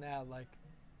other than that, like,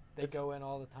 they It's- go in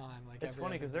all the time. Like It's every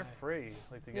funny other because they're day. free,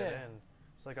 like to get Yeah. in.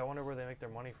 It's like I wonder where they make their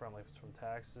money from, like if it's from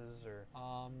taxes or.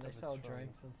 They if sell it's from-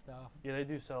 drinks and stuff. Yeah, they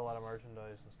do sell a lot of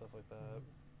merchandise and stuff like that.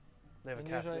 They have a And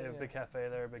cafe, usually, they have a big cafe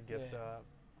there, a big gift Yeah. shop.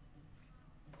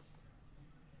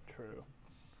 True.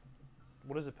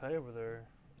 What does it pay over there?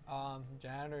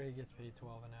 Janitor, he gets paid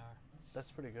 12 an hour.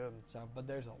 That's pretty good. So, but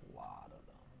there's a lot of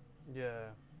them. Yeah,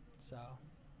 So,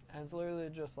 and it's literally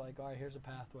just like, all right, here's a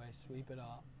pathway, sweep it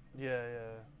up. yeah,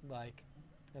 yeah, Like,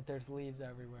 if there's leaves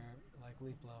everywhere, like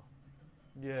leaf blow.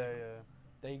 yeah, yeah.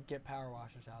 They get power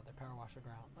washers out. They power wash the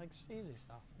ground. Like, just easy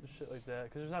stuff. Just shit like that,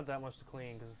 because there's not that much to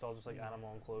clean, because it's all just like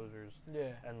animal enclosures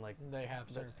Yeah. and like. They have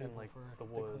the- certain and, people like, for the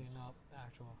to woods. clean up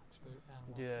actual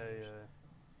animal Yeah, enclosures.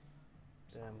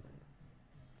 yeah. Damn.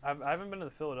 I haven't been to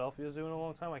the Philadelphia Zoo in a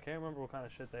long time. I can't remember what kind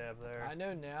of shit they have there. I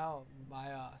know now.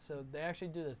 So they actually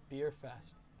do this beer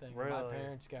fest thing. Where my Really?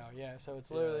 parents go. Yeah. So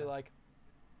it's literally Yeah. like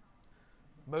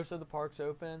most of the parks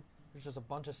open. There's just a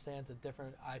bunch of stands of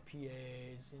different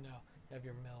IPAs. You have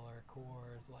your Miller,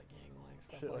 Coors, like Yuengling,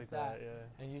 stuff Shit like that. yeah.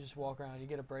 And you just walk around. You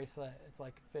get a bracelet. It's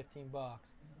like $15.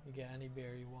 You get any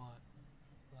beer you want.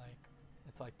 Like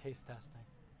it's like taste testing.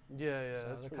 Yeah, yeah. so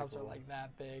that's the pretty cups cool. are like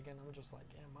that big, and I'm just like,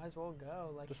 yeah, might as well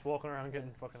go. Like, Just walking around Yeah.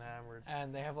 getting fucking hammered.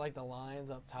 and they have like the lions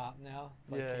up top now.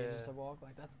 It's like Yeah, cages yeah. to walk.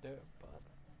 Like that's dope, but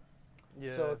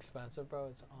Yeah. so expensive, bro.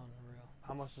 It's unreal.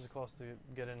 How much does it cost to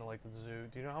get into like the zoo?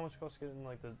 Do you know how much it costs to get in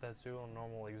like that zoo on a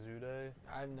normal like zoo day?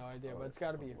 I have no idea, Oh, but it's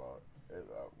got to be.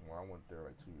 When I went there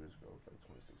like 2 years ago, it was like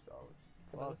 $26.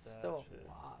 But Fuck it's that still shit. a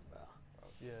lot, bro.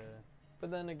 Yeah.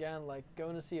 But then again, like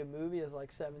going to see a movie is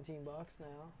like $17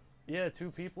 now. Yeah, 2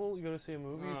 people, you go to see a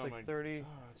movie, it's Oh like my 30.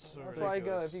 it's so That's why I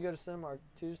go. ridiculous. If you go to Cinemark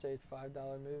Tuesday, it's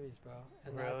 $5 movies, bro.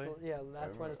 And Really?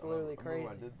 that's when it's I literally remember crazy.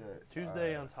 I did that.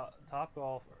 Tuesday on Top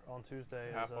Golf on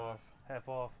Tuesday Half is off. half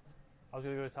off. I was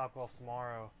gonna go to Top Golf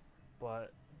tomorrow,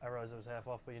 but I realized it was half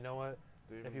off. But you know what?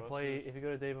 Dave If and you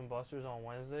go to Dave and Buster's on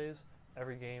Wednesdays,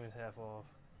 every game is half off.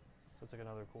 So it's like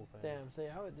another cool thing. Damn, see,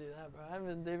 I would do that, bro. I haven't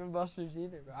been to Dave and Buster's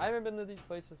either, bro. I haven't been to these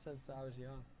places since I was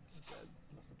young.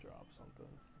 Must have dropped something.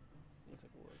 Let me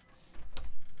take a look.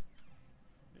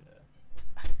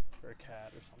 Yeah. Or a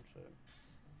cat or some shit.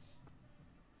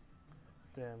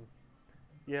 Damn.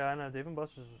 Yeah, I know. Dave and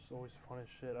Buster's was always fun as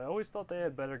shit. I always thought they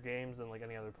had better games than like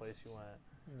any other place you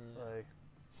went. Like,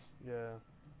 yeah.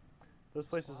 Those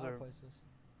places A lot of are. places.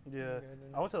 Yeah. Good,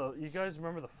 I went to. You guys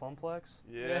remember the Funplex?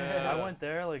 Yeah. I went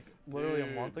there like literally a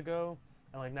month Dude. ago,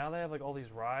 and like now they have like all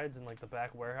these rides and like the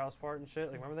back warehouse part and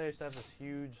shit. Like remember they used to have this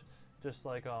huge, just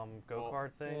like go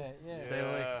kart thing. Yeah, yeah.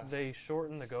 Yeah. They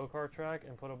shortened the go kart track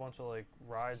and put a bunch of like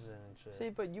rides in and shit. See,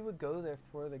 but you would go there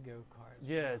for the go karts.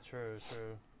 Yeah, true.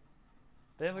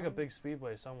 They have like a big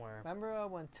speedway somewhere. Remember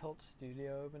when Tilt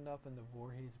Studio opened up in the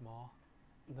Voorhees Mall?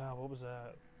 No, what was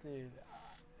that? Dude,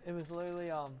 it was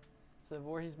literally so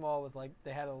Voorhees Mall was like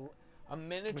they had a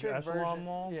miniature Echelon version.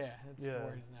 Mall? Yeah, it's Yeah.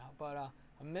 Voorhees now, but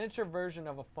a miniature version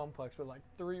of a Funplex with like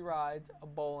 3 rides, a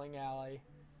bowling alley,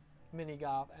 mini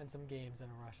golf and some games in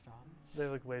a restaurant. They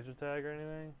have like laser tag or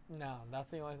anything? No, that's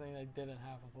the only thing they didn't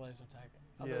have was laser tag.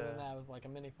 Other Yeah. than that, it was like a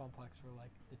mini funplex for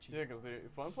like the cheap. Yeah, because the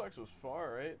Funplex was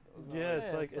far, right? Wasn't it Yeah, like- it's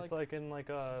Yeah, like it's it's like in like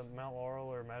Mount Laurel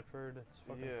or Medford. It's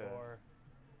fucking Yeah. far.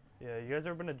 Yeah, you guys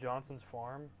ever been to Johnson's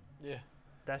Farm? Yeah.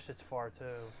 That shit's far too.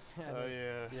 Oh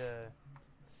yeah. Yeah.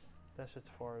 That shit's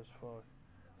far as fuck.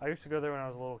 I used to go there when I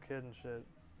was a little kid and shit.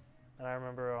 And I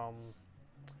remember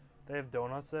they have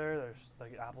donuts there. There's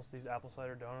like these apple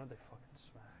cider donut, they fucking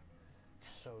smack.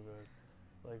 So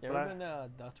good. Like You but ever I, been to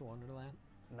Dutch Wonderland?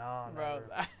 nah, Bro,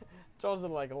 never. it's also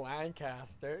like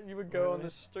Lancaster. You would go on Really?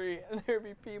 the street and there'd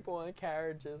be people in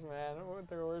carriages, man, with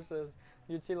their horses.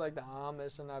 You'd see like the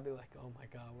Amish, and I'd be like, oh my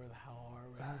god, where the hell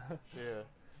are we? Yeah.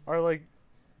 Or like,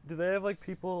 do they have like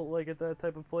people like at that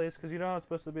type of place? Cause you know how it's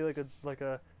supposed to be like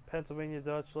a Pennsylvania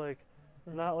Dutch, like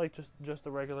Mhm. not like just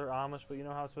a regular Amish, but you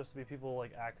know how it's supposed to be people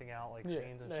like acting out like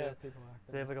scenes and they shit. have people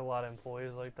acting. They have like a lot of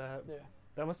employees like that. Yeah.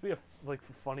 That must be a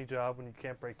funny job when you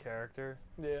can't break character.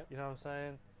 Yeah. You know what I'm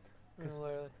saying? 'Cause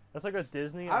Literally. That's like a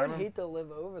Disney. I would remember- hate to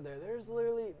live over there. There's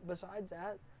literally, besides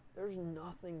that, there's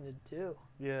nothing to do.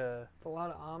 Yeah. It's a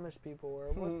lot of Amish people.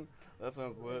 Or what, That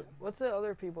sounds lit. what's the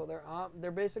other people?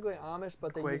 They're basically Amish,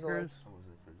 but they use Quakers. What was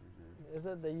it? is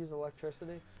it they use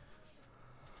electricity?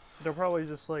 They're probably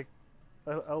just like.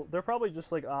 They're probably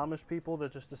just like Amish people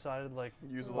that just decided like,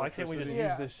 Use why can't we just electricity.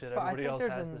 Yeah, use this shit? But I Everybody think else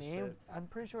there's has a this name. shit. I'm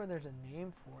pretty sure there's a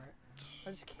name for it.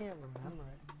 I just can't remember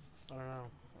it. I don't know.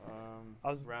 I I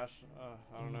was-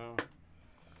 don't know.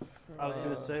 I was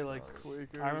gonna say like.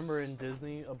 Quakers. I remember in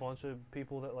Disney, a bunch of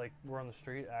people that like were on the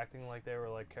street acting like they were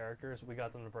like characters. We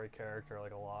got them to break character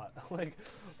like a lot. like.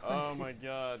 Oh my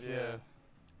god, yeah. Yeah.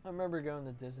 I remember going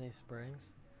to Disney Springs,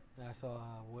 and I saw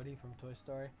Woody from Toy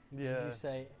Story. Yeah. If you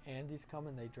say Andy's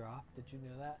coming, they drop. Did you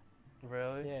know that?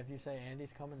 Really? Yeah, if you say Andy's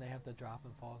coming, they have to drop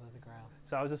and fall to the ground.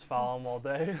 So I would just follow them all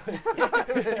day.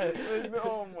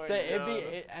 Oh my Say it'd god.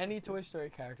 be any Toy Story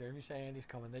character. If you say Andy's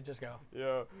coming, they just go.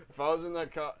 Yeah. If I was in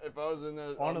that,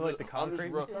 Onto, I'm like, just- the concrete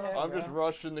and I'm just, stuff? Yeah, I'm just bro.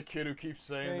 rushing the kid who keeps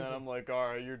saying that. Crazy. I'm like, all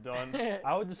right, you're done.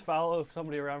 I would just follow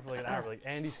somebody around for like an hour, like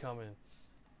Andy's coming,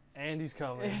 Andy's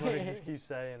coming. Like just keep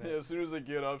saying Yeah, it. as soon as they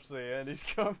get up, say Andy's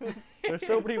coming. There's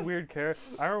so many weird characters.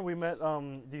 I remember we met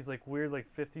these like weird like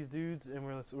 50s dudes, and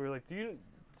we were like,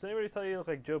 does anybody tell you you look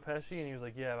like Joe Pesci? And he was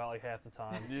like, yeah, about like half the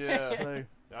time. Yeah, So,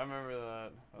 I remember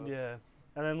that. yeah.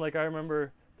 And then like I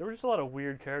remember there were just a lot of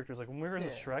weird characters. Like when we were in the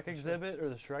Yeah, Shrek for sure. exhibit or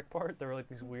the Shrek part, there were like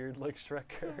these weird like Shrek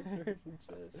characters and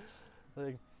shit.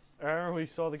 Like I remember we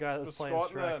saw the guy that was The playing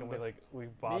Scott Shrek, man. and we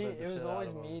Me, bothered the it was shit always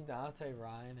out of him. me, Dante,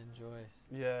 Ryan, and Joyce.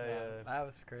 Yeah, yeah. That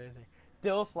was crazy.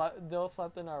 Dill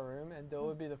slept in our room, and Dill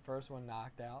would be the first one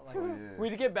knocked out. Like Oh, yeah.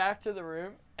 we'd get back to the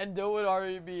room, and Dill would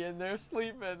already be in there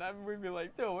sleeping. And we'd be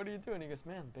like, Dill, what are you doing? He goes,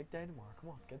 man, big day tomorrow. Come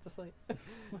on, get to sleep. And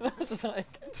I was just like,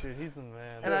 Dude, he's the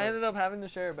man. and I ended up having to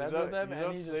share a bed He's out- with him, he's and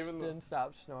out he just saving the- didn't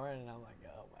stop snoring. And I'm like,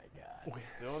 oh my god.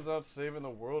 Dylan's out saving the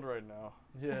world right now.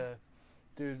 Yeah,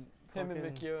 dude. Him and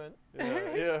fucking- McEwen.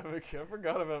 Yeah, I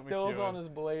forgot about McEwen. Dill's on his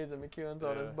blades, and McEwen's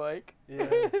on his Yeah. bike. Yeah,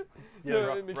 yeah, Dude,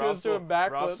 Ro- McEwen's doing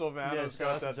backflips. Rob Silvano's Yeah, shout got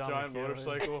out to that John giant McEwen.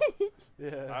 motorcycle.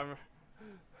 yeah. I'm,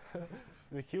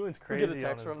 McEwen's We crazy get a text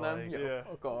on his from them. bike. Yo, Yeah.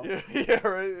 fuck off. yeah,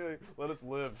 right. Like, let us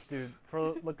live. Dude,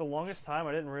 for like the longest time,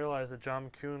 I didn't realize that John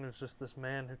McEwen was just this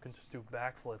man who can just do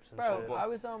backflips and Bro, shit. I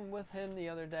was with him the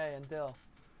other day and Dill,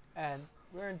 and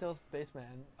we were in Dill's basement,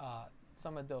 and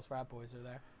some of Dill's frat boys are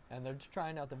there, and they're just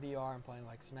trying out the VR and playing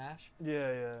like Smash,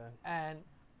 Yeah, yeah. and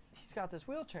he's got this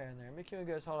wheelchair in there. McEwen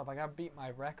goes, hold up, I gotta beat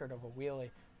my record of a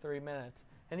wheelie, 3 minutes,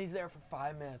 and he's there for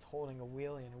 5 minutes holding a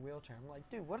wheelie in a wheelchair. I'm like,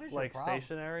 dude, what is your Like problem?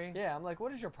 stationary. Yeah, I'm like,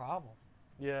 what is your problem?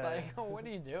 Yeah. Like, what are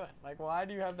you doing? Like, why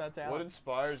do you have that What talent?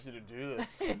 inspires you to do this?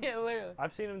 Yeah, literally.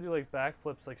 I've seen him do like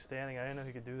backflips like standing. I didn't know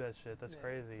he could do that shit. That's Yeah.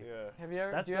 crazy. Yeah. Have you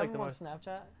ever? That's Do you like have the him on most-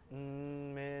 Snapchat?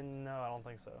 Man, no, I don't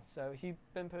think so. So he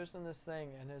been posting this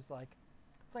thing, and it's like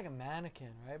a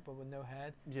mannequin, right, but with no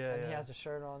head. Yeah, And yeah. he has a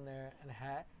shirt on there and a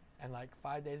hat. And like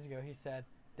 5 days ago, he said,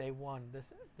 "Day one,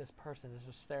 this person is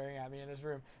just staring at me in his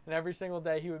room." And every single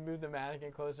day, he would move the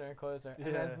mannequin closer and closer. And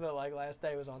Yeah. then the like last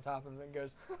day was on top of him and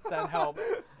goes, "Send help."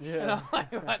 yeah. And I'm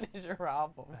like, "What is your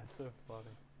problem?" That's so funny.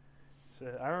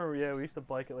 Shit, I remember. Yeah, we used to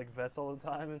bike at like vets all the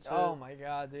time and shit. Oh my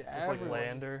god, dude! With like Everyone-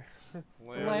 Lander.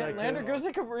 Land- Lander goes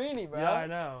to Cabrini, bro. Yeah, I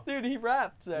know. Dude, he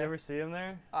raps You there. ever see him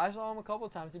there? I saw him a couple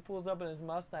times. He pulls up in his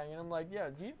Mustang, and I'm like, "Yo,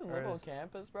 do you even Or live on his-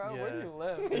 campus, bro? Where do yeah. you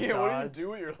live?" Yeah, what do you Dodge. do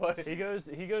with your life?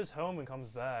 He goes home and comes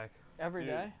back Every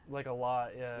Dude. day. like a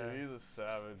lot. Yeah. Dude, he's a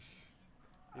savage.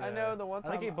 I Yeah. know the one I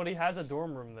think time. but he has a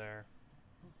dorm room there,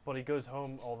 but he goes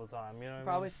home all the time. You know what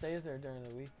Probably I stays there during the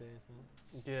weekdays then.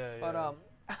 mean? Yeah, yeah. But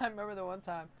I remember the one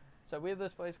time. So we have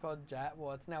this place called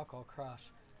well, it's now called Crush.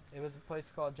 It was a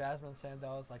place called Jasmine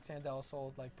Sandel's. Like Sandel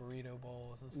sold like burrito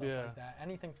bowls and stuff Yeah. like that.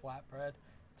 Anything flatbread,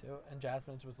 too. And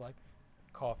Jasmine's was like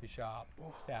coffee shop,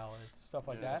 salads, stuff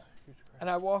like that. Huge crowd. And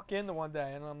I walk in the one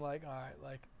day and I'm like, all right,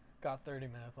 like got 30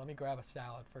 minutes. Let me grab a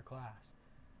salad for class.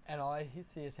 And all I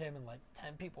see is him and like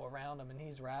 10 people around him, and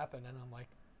he's rapping. And I'm like,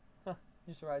 huh,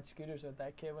 used to ride scooters with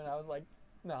that kid when I was like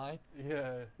 9.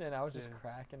 Yeah, And I was just Yeah.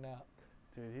 cracking up.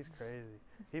 dude, he's crazy.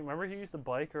 Remember he used to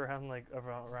bike around like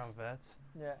around vets.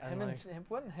 Yeah, And,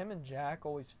 wasn't him and Jack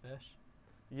always fish?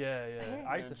 Yeah,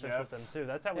 I used to And fish Jeff. with them too.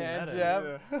 That's how we Yeah, met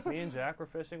him. Jeff. Me and Jack were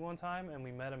fishing one time, and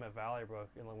we met him at Valley Brook,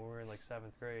 and when we were in like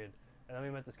 7th grade. And then we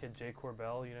met this kid Jake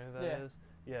Corbell. You know who that is?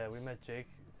 Yeah. Yeah, we met Jake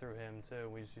through him too.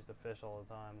 We just used to fish all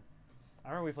the time. I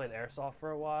remember we played airsoft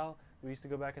for a while. We used to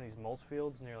go back in these mulch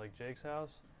fields near like Jake's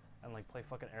house, and like play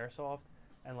fucking airsoft.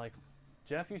 And like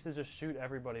Jeff used to just shoot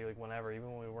everybody like whenever,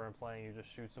 even when we weren't playing, you just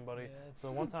shoot somebody. Yeah.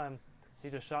 So one time, he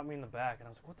just shot me in the back, and I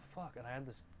was like, "What the fuck?" And I had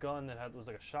this gun that was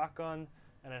like a shotgun,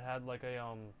 and it had like a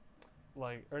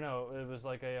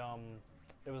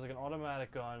it was like an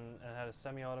automatic gun, and it had a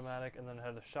semi-automatic, and then it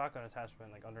had a shotgun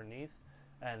attachment like underneath,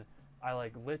 and I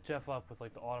like lit Jeff up with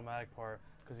like the automatic part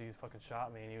because he fucking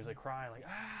shot me, and he was like crying like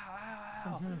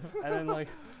ow, and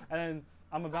then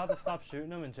I'm about to stop shooting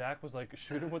him, and Jack was like,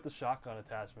 shoot him with the shotgun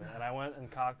attachment, and I went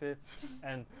and cocked it,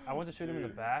 and I went to shoot him in the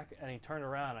back, and he turned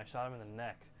around, and I shot him in the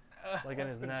neck, like in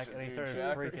his neck, and he started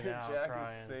freaking out, Jack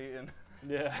crying. is Satan.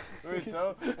 Yeah. Wait,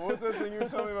 what was that thing you were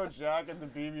telling me about Jack at the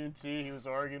BB&T? He was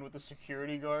arguing with the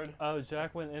security guard. Oh,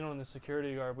 Jack went in on the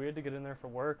security guard. We had to get in there for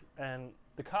work, and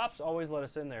the cops always let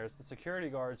us in there. It's the security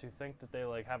guards who think that they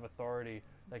like have authority,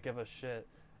 that give us shit,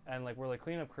 and like we're like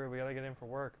cleanup crew. We gotta get in for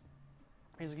work.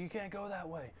 He's like, you can't go that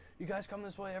way. You guys come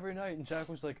this way every night. And Jack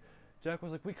was like,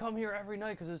 we come here every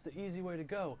night because it's the easy way to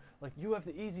go. Like you have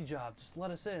the easy job. Just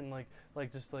let us in. Like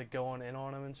just like going in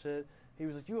on him and shit. He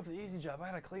was like, you have the easy job. I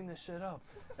gotta clean this shit up.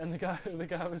 And the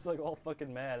guy was like all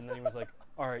fucking mad. And then he was like,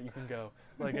 all right, you can go.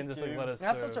 Like and just like let us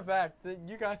That's through. such a fact. That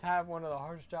you guys have one of the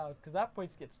hardest jobs because that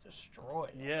place gets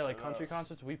destroyed. Yeah, like country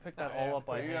concerts, we pick that Yeah, all up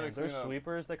by but you gotta hand. There's clean up.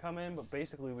 sweepers that come in, but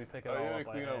basically we pick it Oh, you all gotta up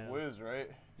by clean up hand. Wiz,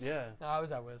 right? Yeah, No, I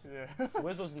was at Wiz. Yeah.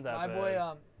 Wiz wasn't that My bad.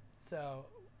 boy, so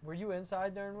were you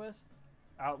inside during Wiz?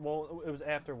 Well, it was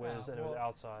after Wiz Oh, and it was well-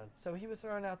 outside. So he was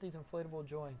throwing out these inflatable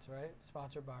joints, right?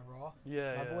 Sponsored by Raw.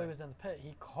 Yeah, My yeah. boy was in the pit.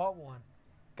 He caught one,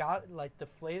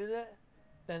 deflated it,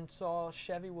 then saw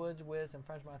Chevy Woods, Wiz, and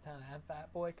French Montana and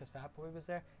Fat Boy, because Fat Boy was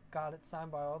there. Got it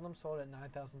signed by all of them. Sold it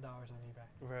at $9,000 on eBay.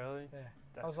 Really? Yeah.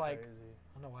 That's was like, crazy.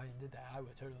 I don't know why he did that. I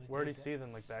would totally. Where did take he it. see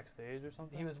them? Like backstage or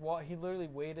something? He literally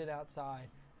waited outside,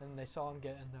 and they saw him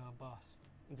get in the bus.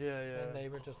 Yeah, And yeah. they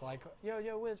were just like, yo,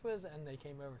 Wiz, and they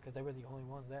came over because they were the only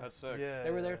ones there. That's sick. Yeah.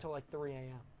 They were there yeah. till like 3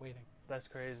 a.m. waiting. That's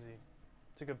crazy.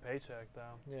 It's a good paycheck though.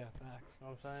 Yeah, facts. You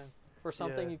know what I'm saying? For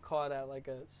something Yeah. you caught at like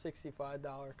a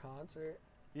 $65 concert,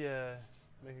 Yeah.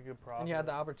 Make a good profit. and you had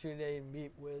the opportunity to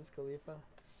meet Wiz Khalifa.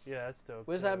 Yeah, that's dope.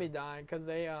 Wiz too. had me dying because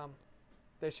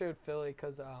they showed Philly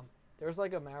because there was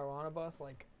like a marijuana bus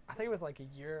like I think it was like a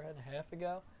year and a half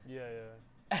ago, Yeah,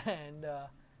 yeah. and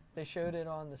they showed it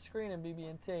on the screen in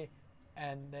BB&T,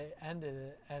 and they ended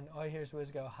it, and all you hear is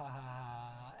Wiz go ha ha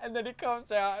ha, and then he comes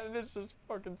out and it's just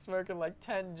fucking smoking like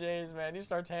 10 J's, man. He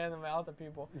starts handing them out to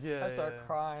people. Yeah, I start yeah.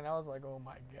 crying. I was like, oh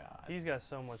my god. He's got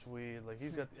so much weed. Like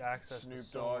he's got the access Snoop to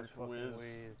so Dogg, much fucking Wiz.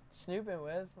 weed. Snoop and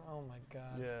Wiz, oh my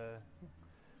god. Yeah.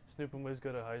 Snoop and Wiz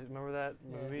go to high. Remember that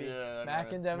Yeah. movie? Yeah.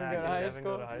 Mac and Devin Mac go to and high Devin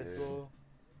school. Go to high Yeah. school.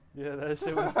 Yeah, that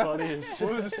shit was funny as shit.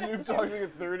 What was it, Snoop Dogg's like a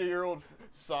 30-year-old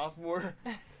sophomore?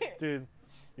 Dude,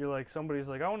 you're like, somebody's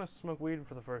like, I want to smoke weed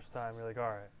for the first time. You're like, all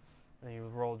right. And you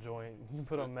roll a joint. You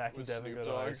put on Mac and With Devin Snoop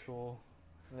go to high Dogg? school.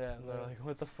 Yeah, And they're like,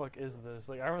 what the fuck is this?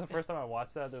 Like, I remember the first time I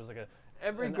watched that, there was like a,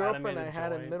 every an girlfriend I animated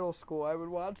had in joint. middle school, I would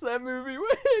watch that movie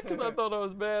with because I thought I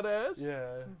was badass.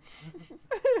 yeah.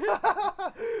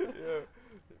 Yeah.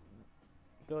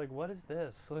 They're like, what is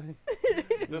this? Like,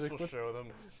 This like, will what- show them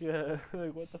yeah,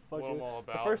 like, what the fuck what is I'm all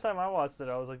The about. first time I watched it,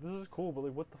 I was like, this is cool, but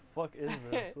like, what the fuck is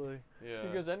this? Like, Yeah.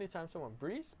 Because anytime someone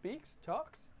breathes, speaks,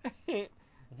 talks, yeah.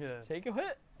 take a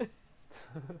hit.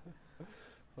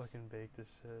 Fucking baked as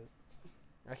shit.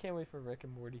 I can't wait for Rick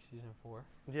and Morty season 4.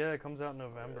 Yeah, it comes out in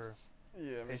November.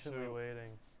 Yeah, me Patiently too.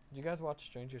 waiting. Did you guys watch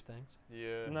Stranger Things?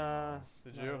 Yeah. Nah.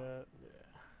 Did not you? yet.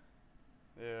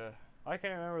 Yeah. I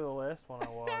can't remember the last one I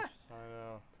watched. I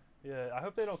know. Yeah, I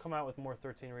hope they don't come out with more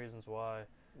 13 Reasons Why.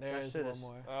 There That is shit one is-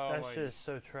 more. Oh That my shit is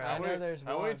so I trash. know there's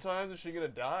How one. many times is she gonna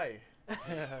die?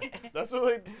 Yeah. That's what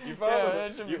like you follow Yeah, the,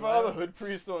 that should you be follow the loud. hood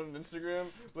priest on Instagram.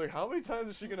 Like, how many times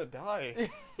is she gonna die?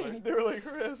 Like, they were like,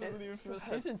 her ass isn't even Well, fat.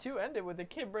 season 2 ended with the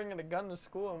kid bringing a gun to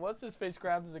school, and what's his face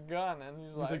grabs a gun, and he's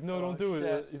He's like, no, "Oh, don't do shit."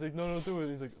 it. He's like, no, don't do it.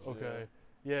 He's like, okay.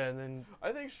 Yeah, and then I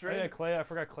think oh, yeah, Stranger. I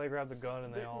forgot Clay grabbed the gun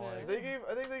and they all like.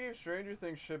 I think they gave Stranger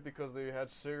Things shit because they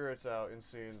had cigarettes out in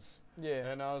scenes. Yeah.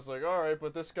 And I was like, all right,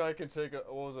 but this guy can take a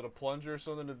what was it, a plunger or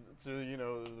something to you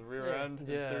know the rear Yeah. end.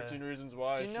 Yeah. 13 Reasons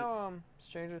Why. Do you shit. know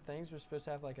Stranger Things was supposed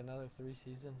to have like another 3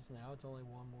 seasons? Now it's only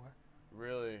 1 more.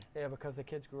 Really? Yeah, because the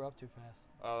kids grew up too fast.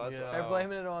 Oh, that's. Yeah. They're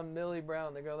blaming it on Millie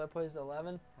Brown, the girl that plays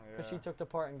 11, because she took the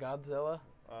part in Godzilla.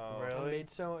 Oh, Really? And made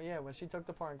so when she took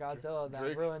the part in Godzilla, that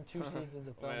Drake- ruined 2 seasons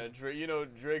of film. Man, Drake, you know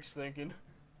Drake's thinking.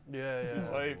 Yeah, He's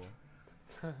yeah. hype.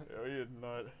 Oh, you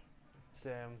nut.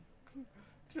 Damn.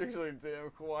 Drake's like, damn,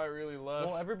 Kawhi really left.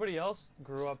 Well, everybody else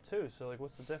grew up too, so like,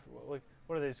 what's the difference? Like,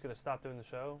 what are they just gonna stop doing the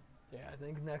show? Yeah, I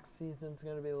think next season's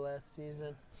gonna be the last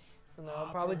season. And they'll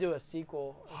probably do a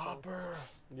sequel. Or something. Hopper.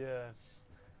 Yeah.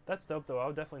 That's dope though. I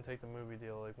would definitely take the movie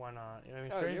deal. Like, why not? You know what I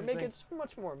mean? Oh, Stranger you're making Things- so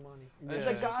much more money. And It's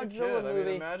Yeah. a she's just a Godzilla kid. I movie.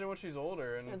 mean, imagine when she's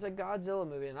older and It's a Godzilla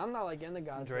movie, and I'm not like into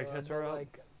Godzilla. Drake hits but, her up?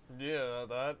 like, yeah,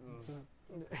 that.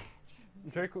 And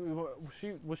Drake,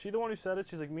 was she the one who said it?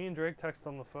 She's like, me and Drake text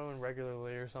on the phone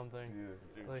regularly or something.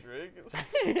 Yeah. dude, Like- Drake. Is,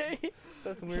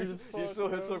 That's weird as he fuck, still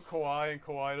hits bro. up Kawhi and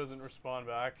Kawhi doesn't respond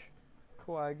back.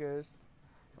 Kawhi goes,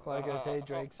 hey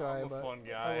Drake, sorry, I'm a but fun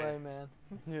guy. LA man.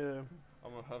 Yeah. I'm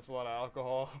gonna have a lot of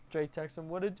alcohol. Drake texts him,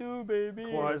 what it do, baby?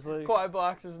 Kawhi's like, Kawhi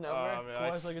blocks his number.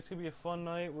 Man, Kawhi's like, it's gonna be a fun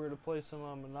night. We're gonna play some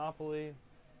Monopoly,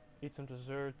 eat some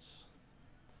desserts,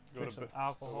 go drink to some bed.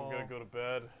 alcohol. I'm gonna go to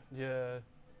bed Yeah.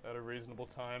 at a reasonable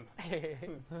time.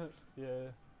 Yeah.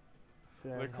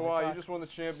 Damn. Like, 9 Kawhi, you o'clock. just won the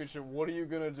championship. What are you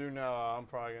gonna do now? I'm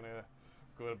probably gonna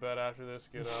go to bed after this,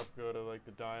 get up, go to like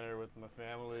the diner with my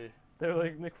family. They're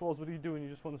like, Nick Foles, what are you doing? You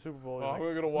just won the Super Bowl. He's Oh, like, we're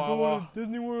gonna go to "I'm going Wawa. to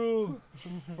Disney World.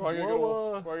 Probably gonna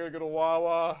Wawa. go to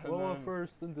Wawa. And Wawa then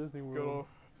first, then Disney World.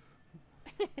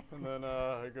 go. And then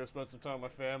I go spend some time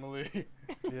with my family.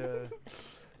 Yeah.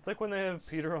 It's like when they have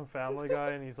Peter on Family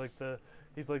Guy and he's like the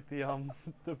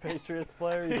the Patriots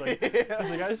player. He's like,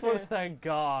 I just want to thank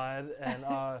God and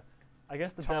I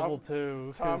guess the Tom- devil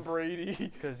too. Tom Brady.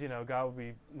 Because you know, God would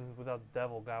be without the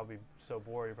devil, God would be so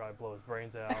bored he'd probably blow his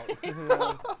brains out.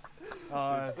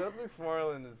 Dude, Seth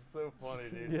MacFarlane is so funny,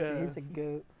 dude. Yeah. He's a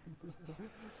goat.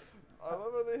 I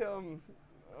love how they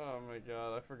oh my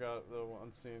god, I forgot the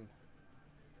one scene.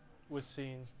 Which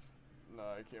scene? No,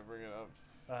 I can't bring it up.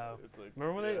 Oh. It's like,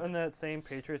 Remember when they on that same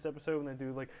Patriots episode when they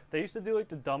do like they used to do like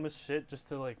the dumbest shit just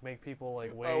to like make people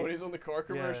like wait. Oh, when he's on the car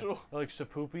Yeah. commercial. Like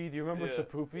Shapoopy. Do you remember Yeah.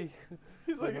 Shapoopy?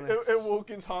 He's like, Like when at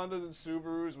Wilkins Hondas and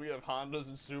Subarus, we have Hondas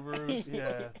and Subarus.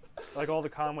 Yeah. Like all the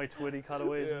Conway Twitty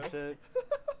cutaways Yeah. and shit.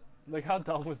 Like how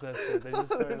dumb was that shit? They just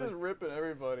They're started, just like, ripping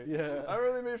everybody. yeah. I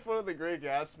really made fun of the Great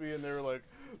Gatsby, and they were like,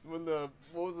 when what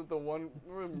was it, the one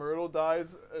when Myrtle dies,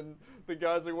 and the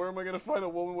guy's like, where am I gonna find a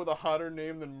woman with a hotter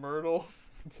name than Myrtle?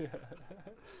 Yeah.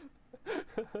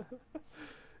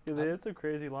 Yeah, they had some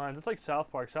crazy lines. It's like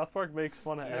South Park. South Park makes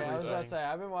fun of Yeah, Yeah, I was everything. about to say,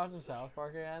 I've been watching South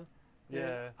Park again. Dude,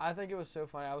 Yeah. I think it was so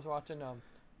funny. I was watching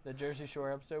the Jersey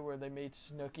Shore episode where they made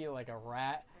Snooki like a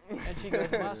rat, and she goes,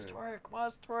 must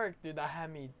twerk. Dude, that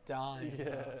had me dying. Yeah,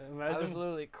 bro. I was imagine,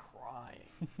 literally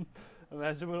crying.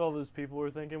 imagine what all those people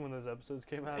were thinking when those episodes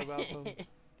came out about them.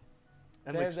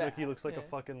 And like There's that- Snooki looks like a yeah.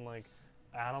 fucking like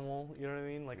animal. You know what I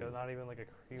mean? Like a, not even like a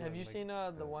human. Have you like, seen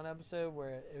the one episode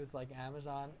where it was like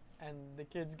Amazon and the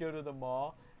kids go to the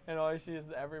mall and all you see is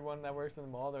everyone that works in the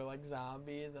mall, they're like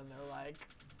zombies and they're like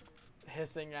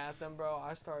hissing at them, bro?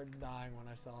 I started dying when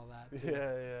I saw that too.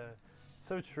 Yeah, yeah. It's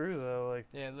so true though. Like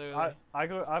Yeah, literally.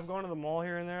 I've gone to the mall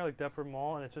here and there, like Deptford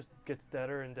Mall, and it just gets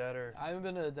deader and deader. I haven't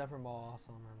been to the Deptford Mall all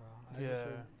summer, bro. I Yeah. just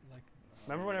would, like,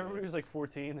 Remember when everybody was like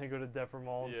 14, they go to Deptford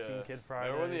Mall and see Kid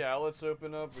Friday? Remember when the outlets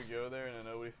open up, we go there and then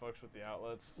nobody fucks with the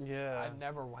outlets. Yeah. I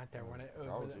never went there when it That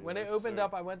opened. was When it just opened sick.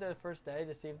 up, I went there the first day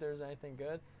to see if there was anything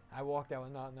good. I walked out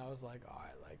with nothing. I was like, all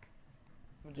right, like.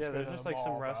 I'm Yeah, go there's to just the like some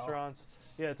mall, bro. restaurants.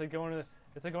 Yeah, it's like going to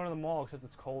the mall except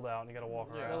it's cold out and you gotta walk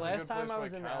Yeah, The it's a around. last good time place I for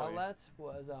was a in the Cali. outlets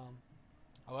was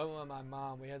I went with my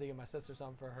mom. We had to get my sister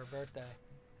something for her birthday,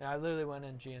 and I literally went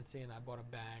in GNC and I bought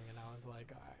a bang, and I was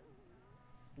like, all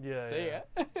right, Yeah, see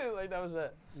yeah. ya. Like that was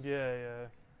it. Yeah, yeah.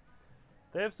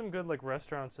 They have some good like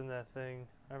restaurants in that thing.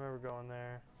 I remember going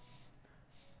there.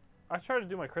 I tried to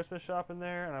do my Christmas shopping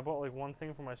there, and I bought like one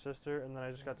thing for my sister, and then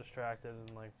I just got distracted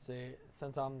and like. See,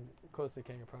 since I'm close to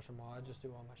King of Prussia Mall, I just do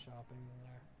all my shopping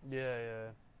in there. Yeah, yeah.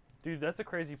 Dude, that's a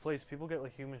crazy place. People get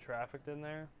like human trafficked in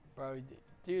there. Bro, It's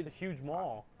dude, a huge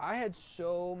mall. I had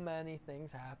so many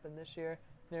things happen this year.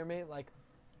 They made like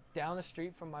down the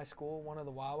street from my school, one of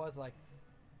the Wawas, like,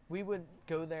 we would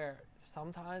go there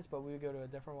sometimes, but we would go to a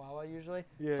different Wawa usually.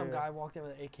 Yeah. Some yeah. guy walked in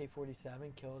with an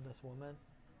AK-47, killed this woman,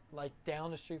 like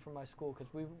down the street from my school,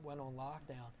 because we went on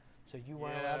lockdown. So you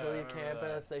weren't allowed to Yeah, I leave remember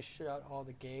campus. that. They shut all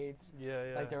the gates. Yeah,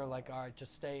 yeah. Like they were like, all right,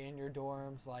 just stay in your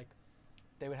dorms. Like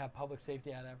they would have public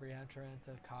safety at every entrance,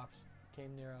 and cops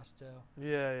came near us too.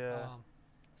 Yeah, yeah.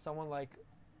 Someone like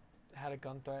had a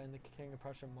gun threat in the King of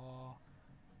Prussia Mall,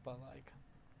 but like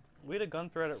We had a gun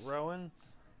threat at Rowan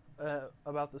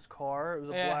about this car. It was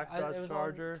a yeah, black Dodge it was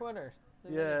Charger. on Twitter. They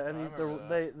made Yeah, it. and I these,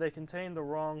 remember they contained the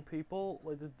wrong people.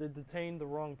 Like they detained the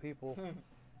wrong people,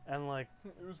 and like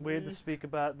It was we had to me. speak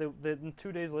about. And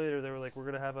 2 days later, they were like, "We're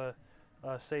gonna have a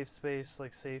safe space,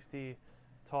 like safety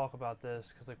talk about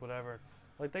this, because like whatever."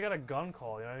 Like they got a gun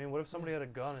call. You know what I mean? What if somebody had a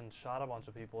gun and shot a bunch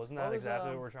of people? Isn't What that was,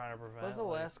 exactly what we're trying to prevent? What was the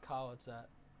Like, last college that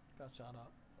got shot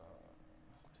up?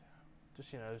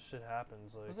 Just this shit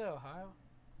happens. Like Was it Ohio?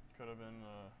 Could have been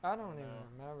I don't even know.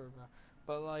 remember, bro.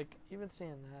 But like even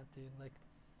seeing that, dude, like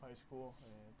high school.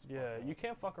 It's yeah, fucked you up.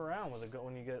 can't fuck around with a gun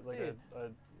when you get like Dude. a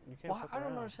you can't why, fuck I don't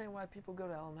around. understand why people go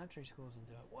to elementary schools and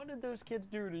do it. What did those kids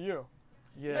do to you?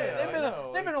 Yeah, They, I they've been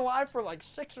know, they've like- been alive for like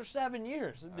 6 or 7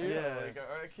 years, I dude. know, Yeah. like,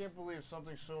 I can't believe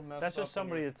something so messed that's up. just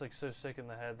somebody that's like so sick in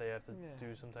the head they have to Yeah.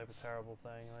 do some type of terrible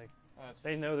thing. Like That's,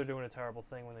 they know they're doing a terrible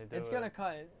thing when they do It's it. gonna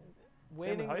cut. Same in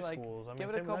Waiting high like schools. I mean, give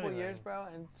it same a with couple years, anything. bro,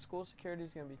 and school security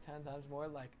is gonna be 10 times more.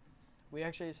 Like we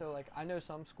actually I know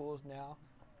some schools now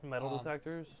Metal um,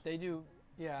 detectors. they do.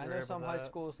 Yeah, I You're know able some to high that?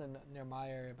 schools near my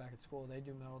area back at school they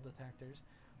do metal detectors,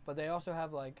 but they also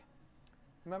have like.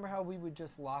 Remember how we would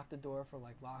just lock the door for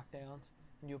like lockdowns?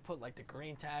 And you would put like the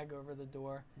green tag over the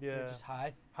door. And Yeah. you just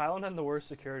hide. Highland had the worst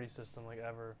security system like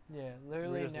ever. Yeah, We were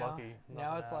literally just now. lucky. Now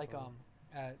Nothing it's like happened.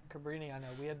 at Cabrini, I know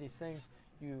we have these things.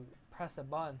 You press a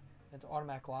button, it's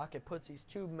automatic lock. It puts these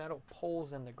 2 metal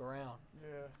poles in the ground,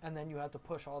 yeah. and then you have to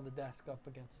push all the desk up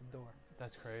against the door.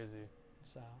 That's crazy.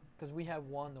 So, because we had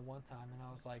one the one time, and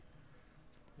I was like,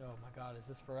 "Oh my God, is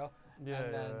this for real?" Yeah,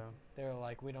 And then yeah. they were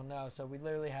like, "We don't know." So we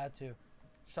literally had to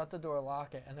shut the door,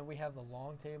 lock it, and then we have the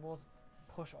long tables.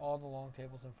 Push all the long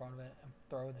tables in front of it and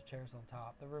throw the chairs on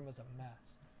top. The room is a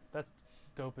mess. That's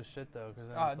dope as shit though. Cause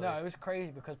then Oh it's no, like, it was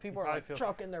crazy because people are probably like feel-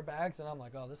 chucking their bags, and I'm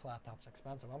like, "Oh, this laptop's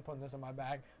expensive. I'm putting this in my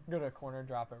bag. Go to a corner,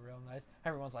 drop it real nice."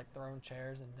 Everyone's like throwing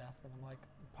chairs and desks, and I'm like,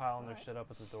 piling their Alright. shit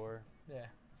up at the door. "Yeah."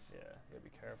 Yeah, you gotta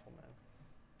be careful, man.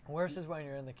 Worse is when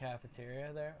you're in the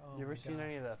cafeteria there. Oh you ever my seen God.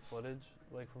 any of that footage,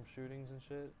 like from shootings and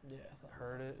shit? Yeah. It's like,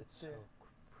 Heard it? It's so Yeah.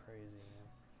 crazy, man.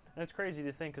 And it's crazy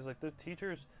to think, cause like the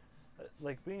teachers,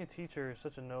 like being a teacher is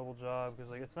such a noble job, cause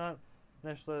like it's not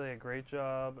necessarily a great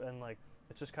job, and like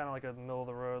it's just kind of like a middle of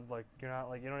the road. Like you're not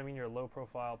like you know what I mean. You're a low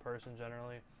profile person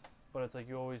generally, but it's like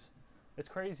you always. It's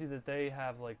crazy that they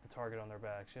have like the target on their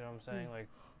backs. You know what I'm saying? Like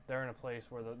they're in a place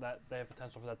where that they have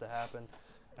potential for that to happen.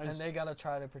 And they gotta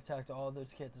try to protect all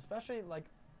those kids, especially like,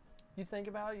 you think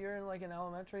about it, you're in like an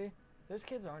elementary. Those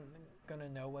kids aren't gonna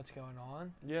know what's going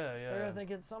on. yeah, yeah. They're gonna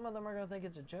think some of them are gonna think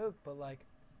it's a joke, but like,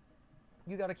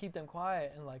 you gotta keep them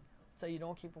quiet. And like, say you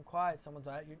don't keep them quiet, someone's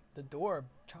at the door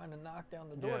trying to knock down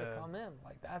the door to Yeah. come in.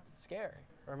 Like that's scary.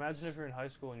 Or imagine if you're in high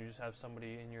school and you just have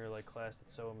somebody in your like class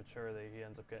that's so immature that he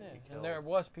ends up getting Yeah. you killed. And there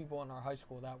was people in our high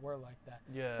school that were like that.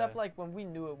 yeah. Except like when we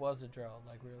knew it was a drill,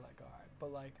 like we were like, all right.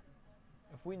 But like,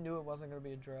 if we knew it wasn't gonna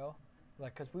be a drill,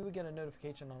 like, cause we would get a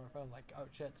notification on our phone, like, oh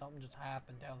shit, something just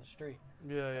happened down the street.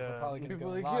 Yeah, yeah. probably And gonna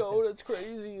people go like, locked yo, in. that's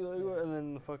crazy. Like, Yeah. what? And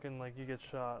then the fucking like you get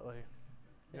shot. Like,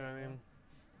 you know what I Yeah. mean?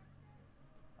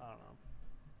 I don't know.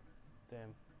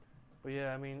 Damn. But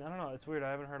yeah, I mean, I don't know. It's weird. I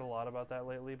haven't heard a lot about that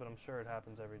lately, but I'm sure it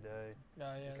happens every day. Yeah,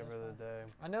 like that's every other fine. day.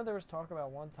 I know there was talk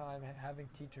about one time having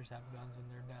teachers have guns in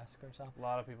their desk or something. A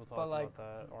lot of people talk But, like,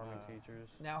 about that. Army Yeah. teachers.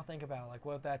 Now think about it, like,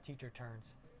 what if that teacher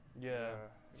turns? Yeah.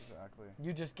 Exactly.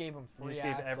 You just gave them You free just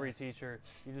gave access. every teacher.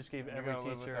 You just gave You every gotta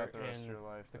live with teacher that the rest of in your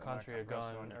life, the then that country a rests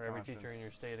on gun, your or every teacher conscience. in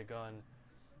your state a gun.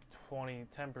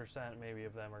 10% maybe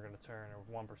of them are gonna turn, or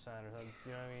 1% or something.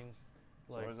 You know what I mean?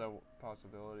 So Like, there's that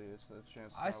possibility. It's a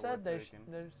chance. I said there's.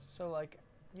 there's so like,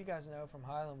 you guys know from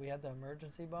Highland we had the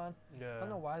emergency button. I yeah, don't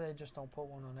know why they just don't put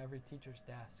one on every teacher's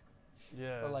desk.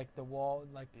 yeah, Or like the wall,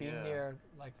 like be Yeah. near,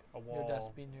 like a your desk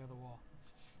wall. be near the wall.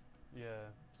 Yeah,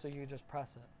 So you could just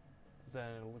press it.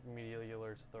 then it immediately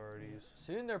alerts authorities.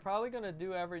 Soon they're probably gonna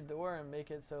do every door and make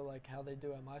it so like how they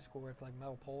do at my school where it's like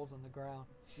metal poles on the ground.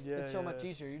 Yeah, It's so yeah. much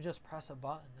easier. You just press a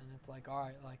button and it's like, all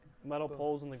right, like Metal boom.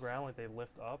 poles in the ground, like they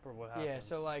lift up, or what happens? yeah.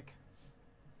 So like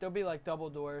there'll be like double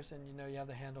doors and you know you have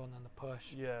the handle and then the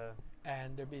push yeah,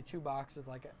 and there'd be 2 boxes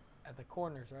like at the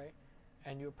corners, right?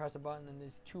 And you would press a button and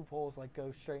these 2 poles like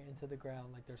go straight into the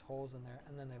ground, like there's holes in there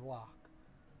and then they lock.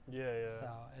 Yeah, yeah. So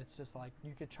it's just like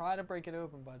you could try to break it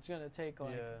open, but it's gonna take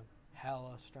like yeah.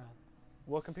 hella strength.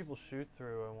 What can people shoot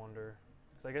through? I wonder.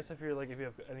 'Cause I guess if you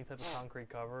have any type of concrete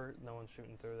cover, no one's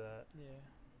shooting through that. Yeah.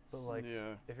 But like,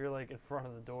 yeah. if you're like in front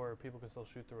of the door, people can still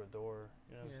shoot through a door.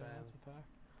 You know what Yeah, I'm saying? that's a fact.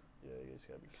 Yeah, you just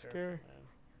gotta be careful, Scary.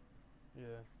 man.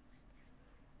 Yeah.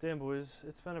 Damn, boys,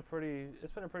 it's been a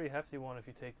pretty hefty one if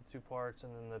you take the 2 parts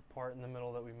and then the part in the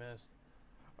middle that we missed.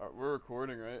 We're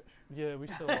recording, right? Yeah, we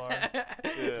still are.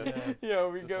 Yeah. Yeah,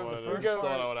 we Just go. wanted We to- go. just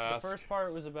thought I would The ask. first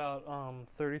part was about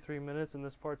 33 minutes, and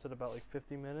this part's at about like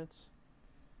 50 minutes.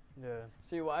 Yeah,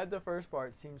 See, why the first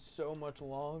part seems so much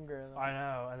longer? Than I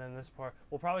know. And then this part,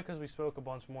 well, probably because we spoke a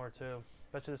bunch more too.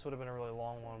 Bet you this would have been a really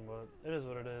long one, but it is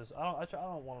what it is. I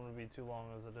don't want them to be too long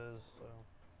as it is. So,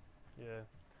 yeah.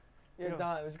 Yeah, Yeah.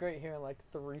 Don, it was great hearing like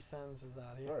 3 sentences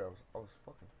out here. Right, I was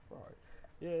fucking fried.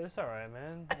 Yeah, it's all right,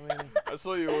 man. I mean, I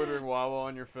saw you ordering Wawa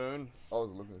on your phone. I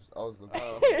was looking.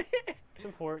 it's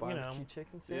important, you know. Barbecue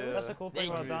chicken Yeah. sandwich. That's the cool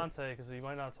thing Thank about you. Dante, because he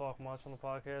might not talk much on the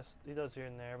podcast. He does here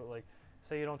and there, but like,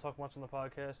 say you don't talk much on the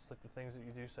podcast, like the things that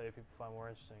you do say, people find more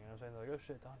interesting. You know what I'm saying? They're like, oh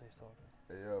shit, Dante's talking.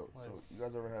 Hey yo, Like- so you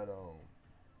guys ever had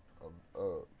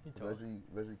He talks.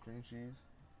 veggie cream cheese?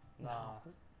 Nah,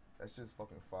 That's just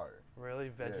fucking fire. really?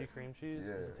 Veggie Yeah. cream cheese? Does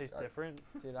Yeah, it taste I- different?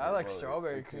 Dude, I like Bro,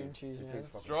 strawberry it cream tastes- cheese, it man. tastes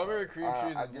fucking Strawberry fire. cream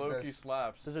cheese I is get low-key that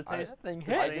slaps. Does it I- taste That thing the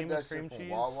hits. I same get that as cream shit from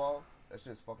cheese? Wawa. That's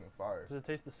just fucking fire. Does it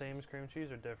taste the same as cream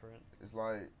cheese or different? It's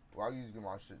like, well, I usually get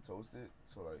my shit toasted,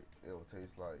 so like it'll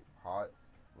taste like hot.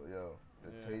 But yo,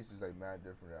 the Yeah. taste is like mad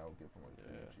different than I would get from like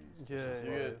cream Yeah. cheese. Yeah, It's just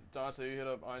You yeah. fire. get Dante. You hit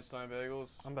up Einstein Bagels.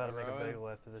 I'm about to make a Rowan. bagel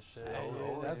after this shit. Hey, I yeah,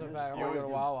 always that's a get- fact. I'm I gonna always go to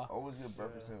get- Wawa. I always get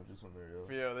breakfast Yeah. sandwiches from there, yo.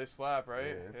 But yeah, they slap, right?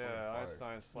 Yeah, they're fucking fire.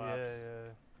 Einstein slaps. Yeah, yeah.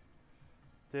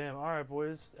 Damn. All right,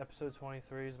 boys. Episode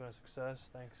 23 has been a success.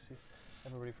 Thanks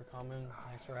everybody for coming.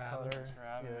 Thanks for having Cutter. us. Thanks for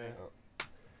having Yeah. me.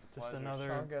 Just Pleasure. another,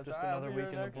 Sean goes, just "All right, I'll another be week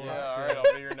here in the next books. week." Yeah, all right.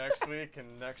 I'll be here next week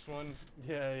and next one.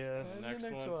 Yeah, yeah. And Next the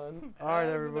next one. one. All right, And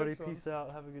the everybody. next one. Peace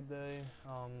out. Have a good day.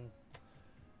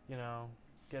 You know,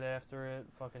 get after it.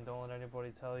 Fucking don't let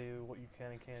anybody tell you what you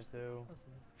can and can't do.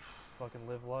 Listen. Just fucking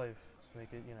live life. Just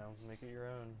make it, make it your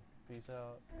own. Peace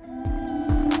out.